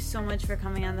 Thank you so much for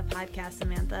coming on the podcast,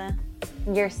 Samantha.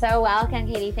 You're so welcome,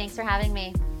 Katie. Thanks for having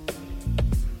me.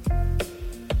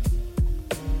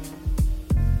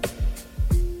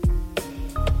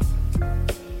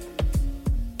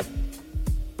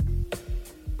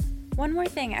 One more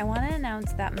thing, I want to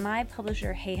announce that my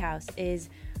publisher, Hay House, is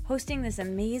hosting this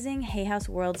amazing Hay House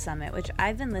World Summit, which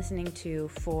I've been listening to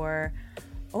for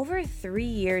over 3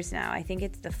 years now. I think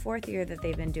it's the 4th year that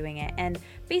they've been doing it. And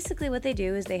basically what they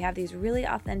do is they have these really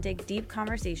authentic, deep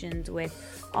conversations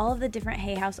with all of the different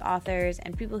Hay House authors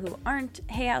and people who aren't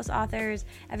Hay House authors,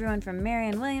 everyone from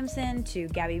Marianne Williamson to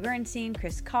Gabby Bernstein,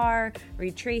 Chris Carr,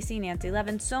 Reed Tracy, Nancy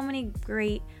Levin, so many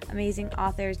great, amazing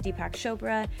authors, Deepak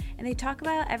Chopra, and they talk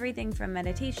about everything from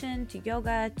meditation to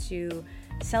yoga to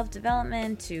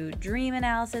self-development to dream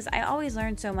analysis. I always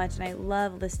learn so much, and I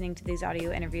love listening to these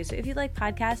audio interviews. So if you like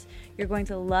podcasts, you're going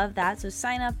to love that. So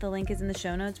sign up. The link is in the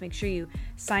show notes. Make sure you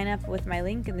sign up with my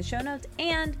link in the show notes.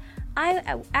 And I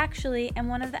actually am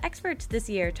one of the experts this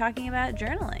year talking about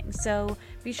journaling. So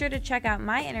be sure to check out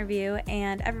my interview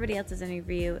and everybody else's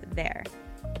interview there.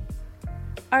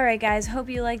 All right, guys, hope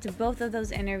you liked both of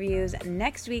those interviews.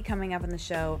 Next week, coming up on the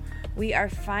show, we are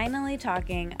finally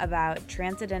talking about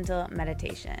transcendental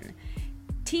meditation.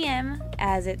 TM,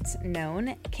 as it's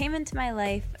known, came into my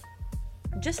life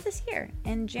just this year,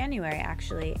 in January,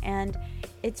 actually, and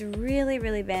it's really,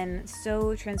 really been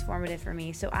so transformative for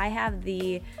me. So I have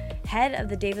the head of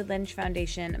the David Lynch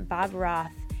Foundation, Bob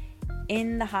Roth,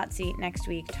 in the hot seat next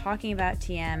week talking about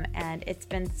TM, and it's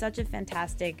been such a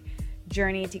fantastic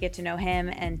journey to get to know him,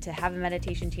 and to have a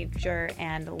meditation teacher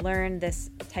and learn this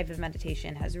type of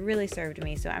meditation has really served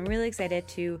me. So I'm really excited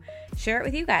to share it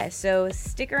with you guys. So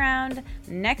stick around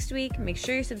next week. Make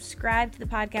sure you subscribe to the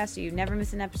podcast so you never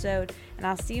miss an episode, and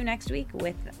I'll see you next week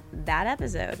with that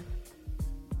episode.